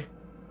try.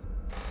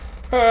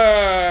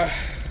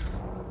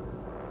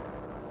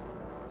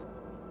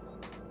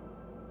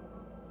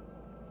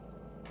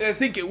 I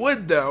think it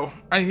would, though.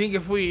 I think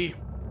if we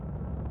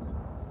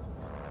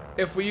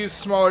use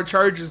smaller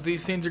charges,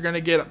 these things are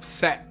gonna get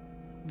upset.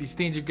 These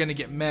things are gonna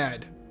get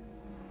mad.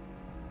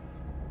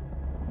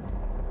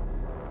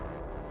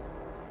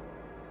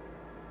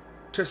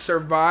 To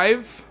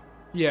survive,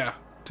 yeah.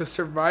 To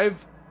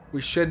survive,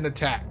 we shouldn't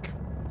attack.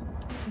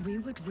 We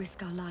would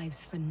risk our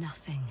lives for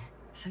nothing.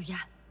 So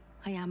yeah,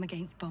 I am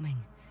against bombing.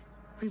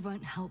 We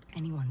won't help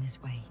anyone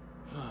this way.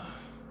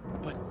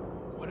 But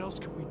what else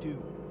can we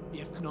do,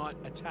 if not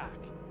attack?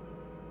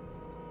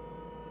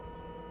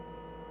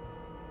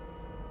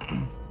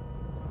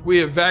 We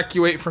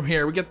evacuate from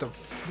here. We get the We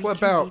flip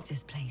can out. leave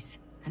this place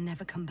and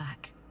never come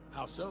back.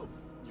 How so?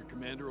 Your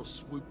commander will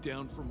swoop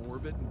down from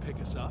orbit and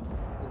pick us up?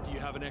 Or do you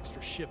have an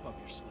extra ship up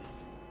your sleeve?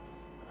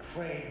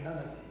 Afraid none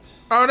of these.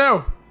 Oh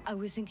no! I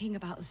was thinking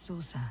about a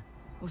saucer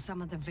or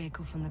some other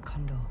vehicle from the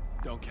Condor.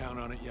 Don't count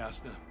on it,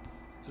 Yasna.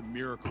 It's a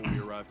miracle we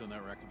arrived on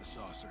that wreck of a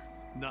saucer.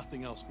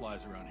 Nothing else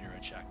flies around here, I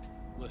checked.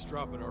 Let's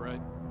drop it, all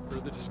right?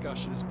 Further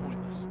discussion is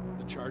pointless.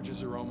 The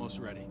charges are almost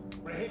ready.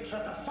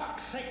 Regitra, for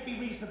fuck's sake, be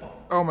reasonable.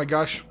 Oh my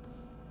gosh.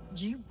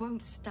 You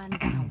won't stand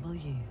down, will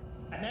you?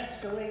 An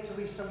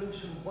escalatory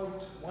solution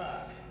won't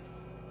work.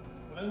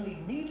 It will only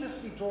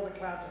needlessly draw the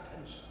cloud's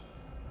attention.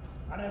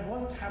 And I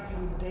won't have you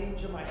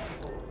endanger my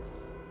subordinate.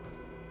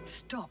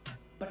 Stop.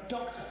 But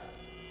Doctor,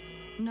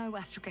 No,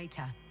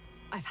 Astrogator.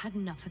 I've had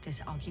enough of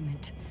this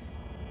argument.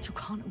 You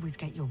can't always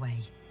get your way.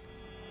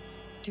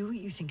 Do what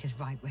you think is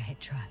right,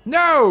 Regitra.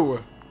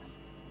 No!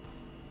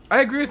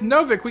 I agree with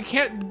Novik. We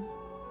can't...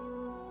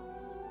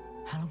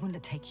 How long will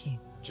it take you?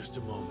 Just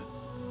a moment.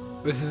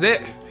 This is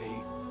it.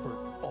 Pay for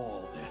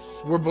all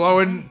this. We're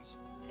blowing...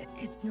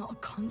 It's not a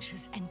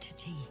conscious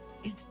entity.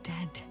 It's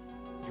dead.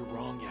 You're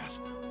wrong,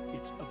 Yasna.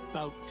 It's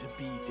about to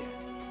be dead.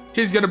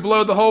 He's gonna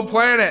blow the whole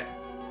planet.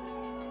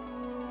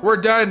 We're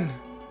done.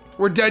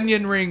 We're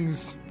Dunyan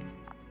rings.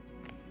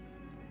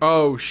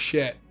 Oh,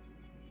 shit.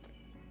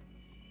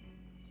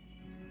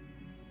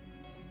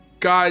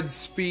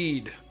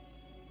 Godspeed.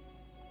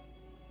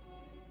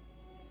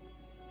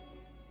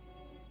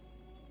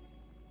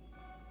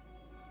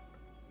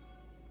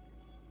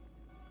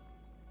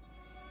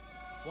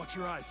 Watch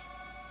your eyes.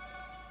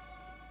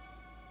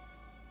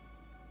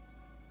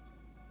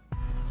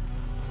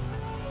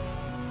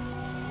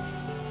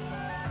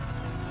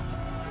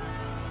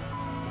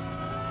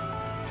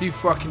 He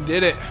fucking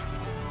did it.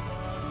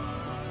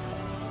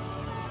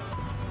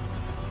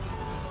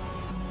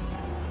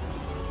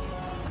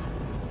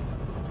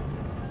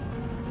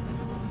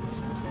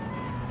 Listen to the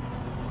air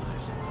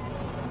flies. I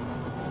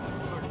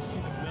can already see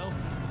them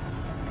melting.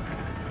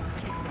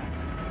 Take that,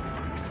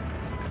 fucks.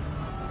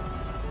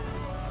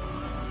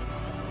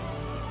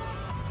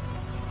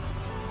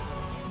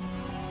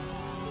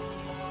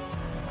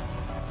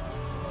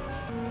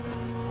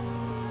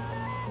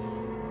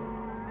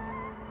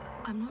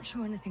 I'm not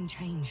sure anything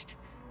changed.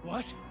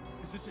 What?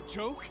 Is this a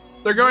joke?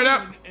 They're going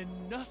up. And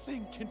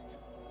nothing can...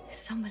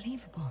 It's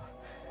unbelievable.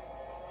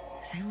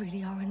 They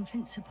really are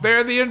invincible.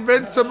 They're the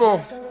Invincible.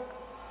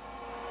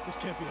 This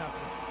can't be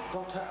happening.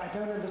 Doctor, I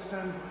don't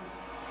understand.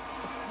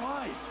 The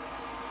flies!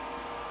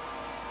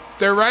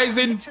 They're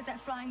rising. They're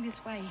flying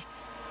this way.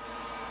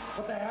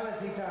 What the hell has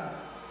he done?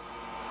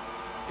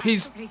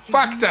 He's Astrogator,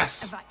 fucked you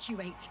us. must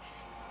evacuate.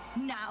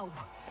 Now.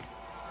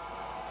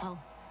 I'll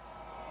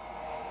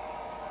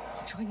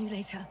join you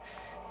later.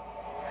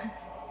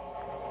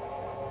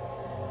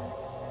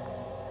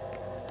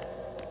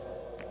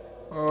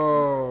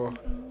 Oh.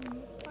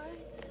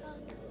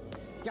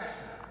 Yasna.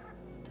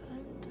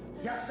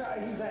 Yasna,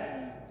 are you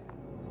there?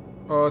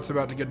 Oh, it's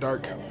about to get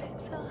dark.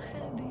 Legs are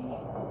heavy.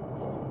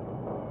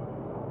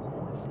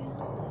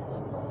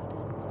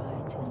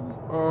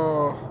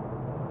 Oh.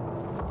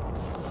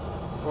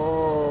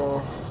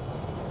 Oh.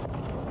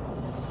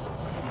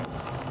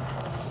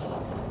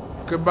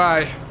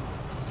 Goodbye.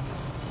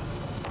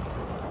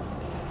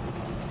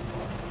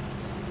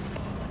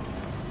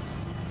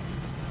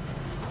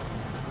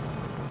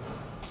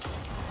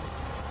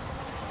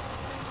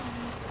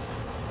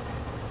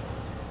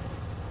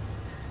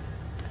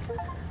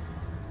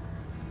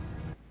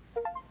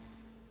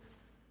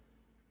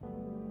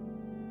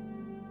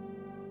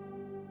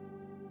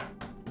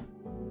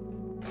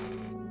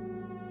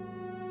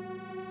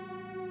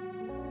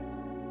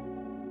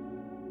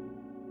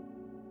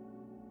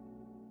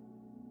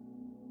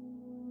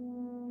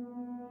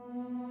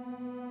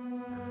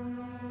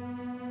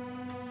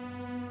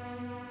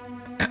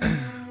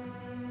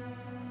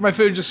 My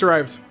food just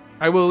arrived.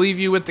 I will leave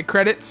you with the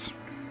credits.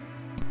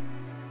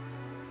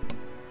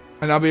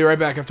 And I'll be right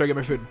back after I get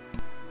my food.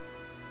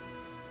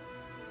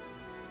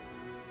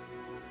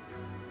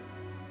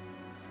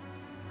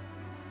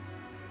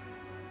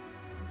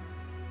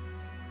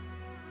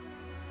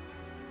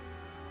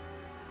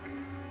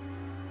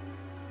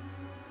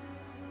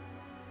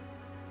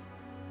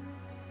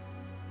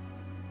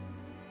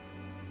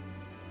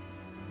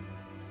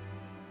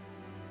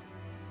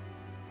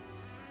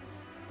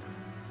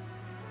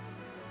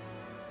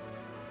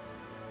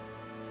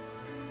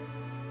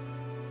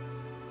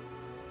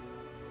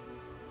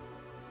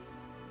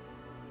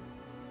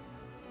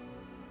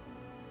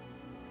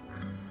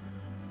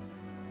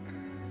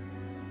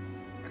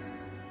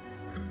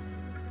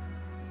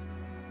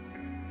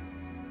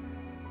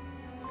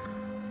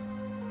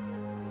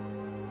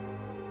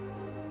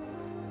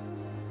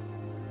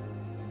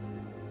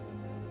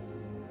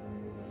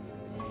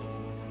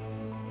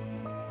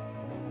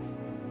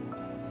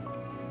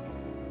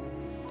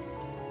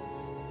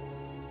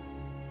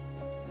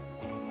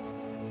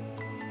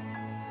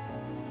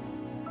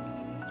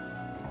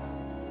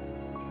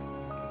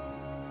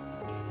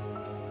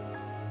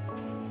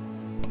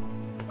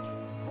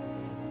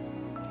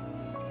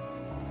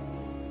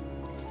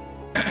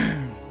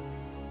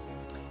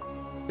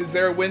 Is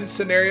there a win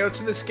scenario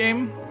to this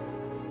game?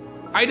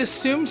 I'd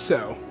assume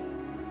so.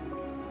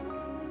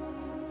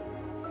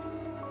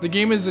 The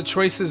game is a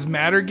choices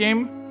matter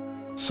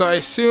game, so I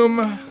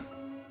assume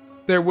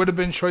there would have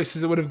been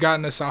choices that would have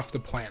gotten us off the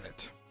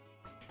planet.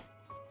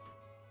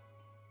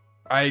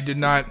 I did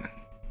not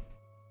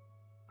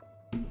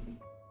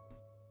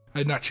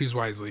choose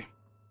wisely.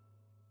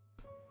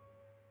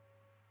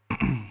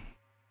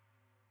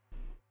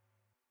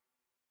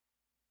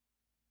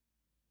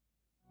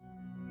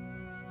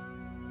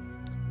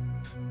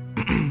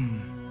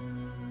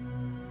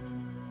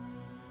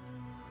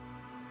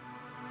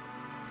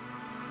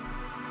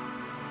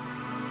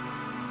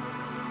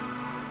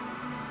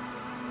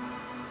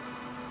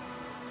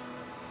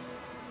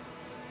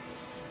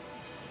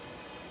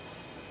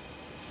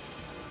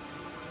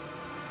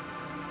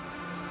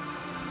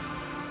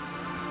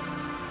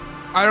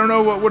 I don't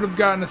know what would have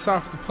gotten us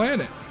off the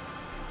planet.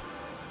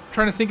 I'm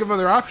trying to think of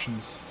other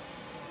options.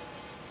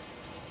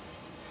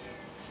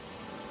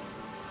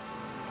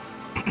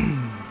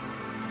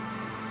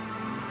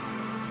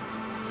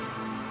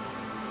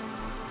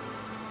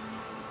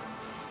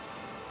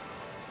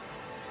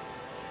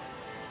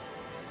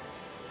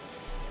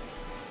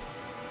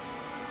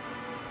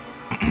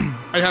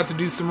 I'd have to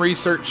do some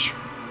research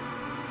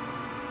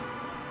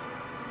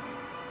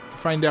to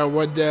find out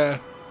what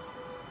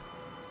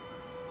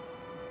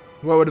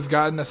would have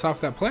gotten us off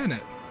that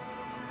planet.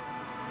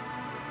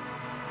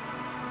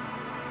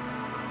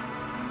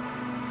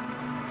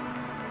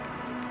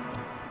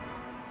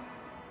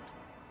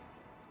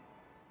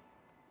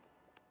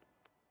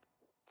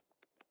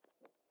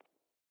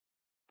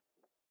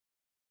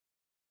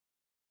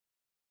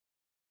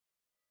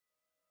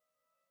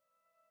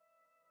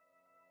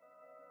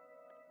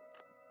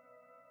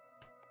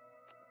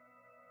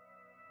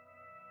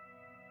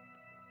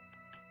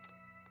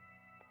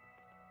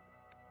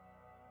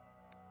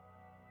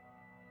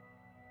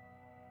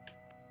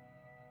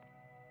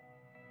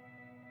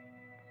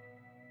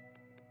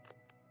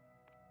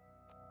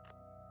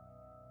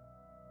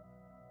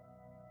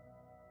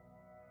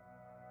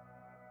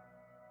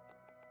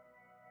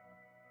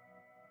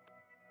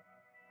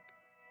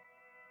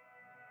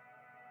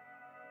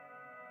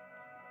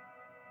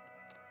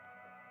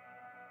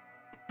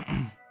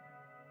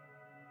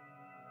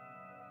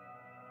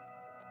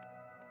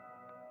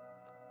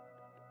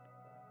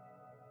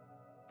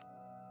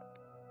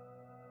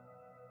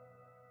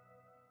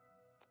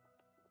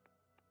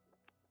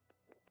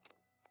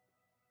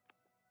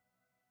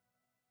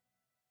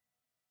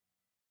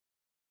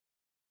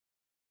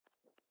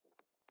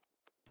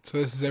 So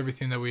this is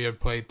everything that we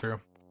have played through.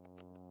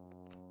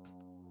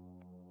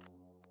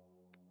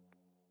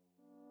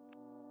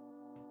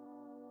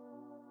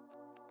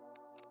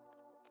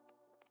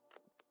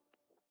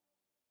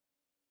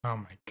 Oh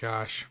my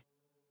gosh.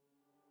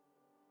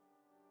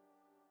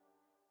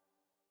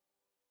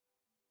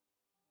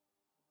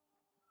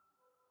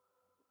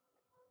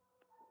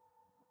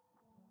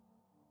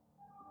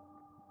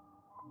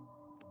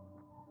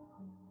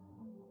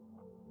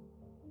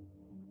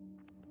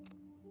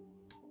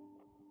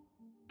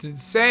 It's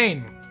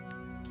insane.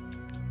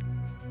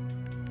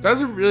 That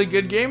was a really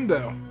good game,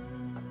 though.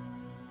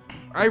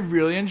 I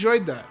really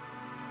enjoyed that.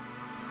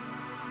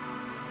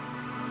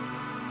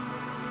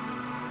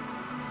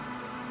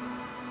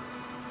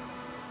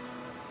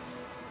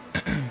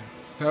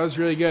 That was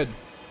really good.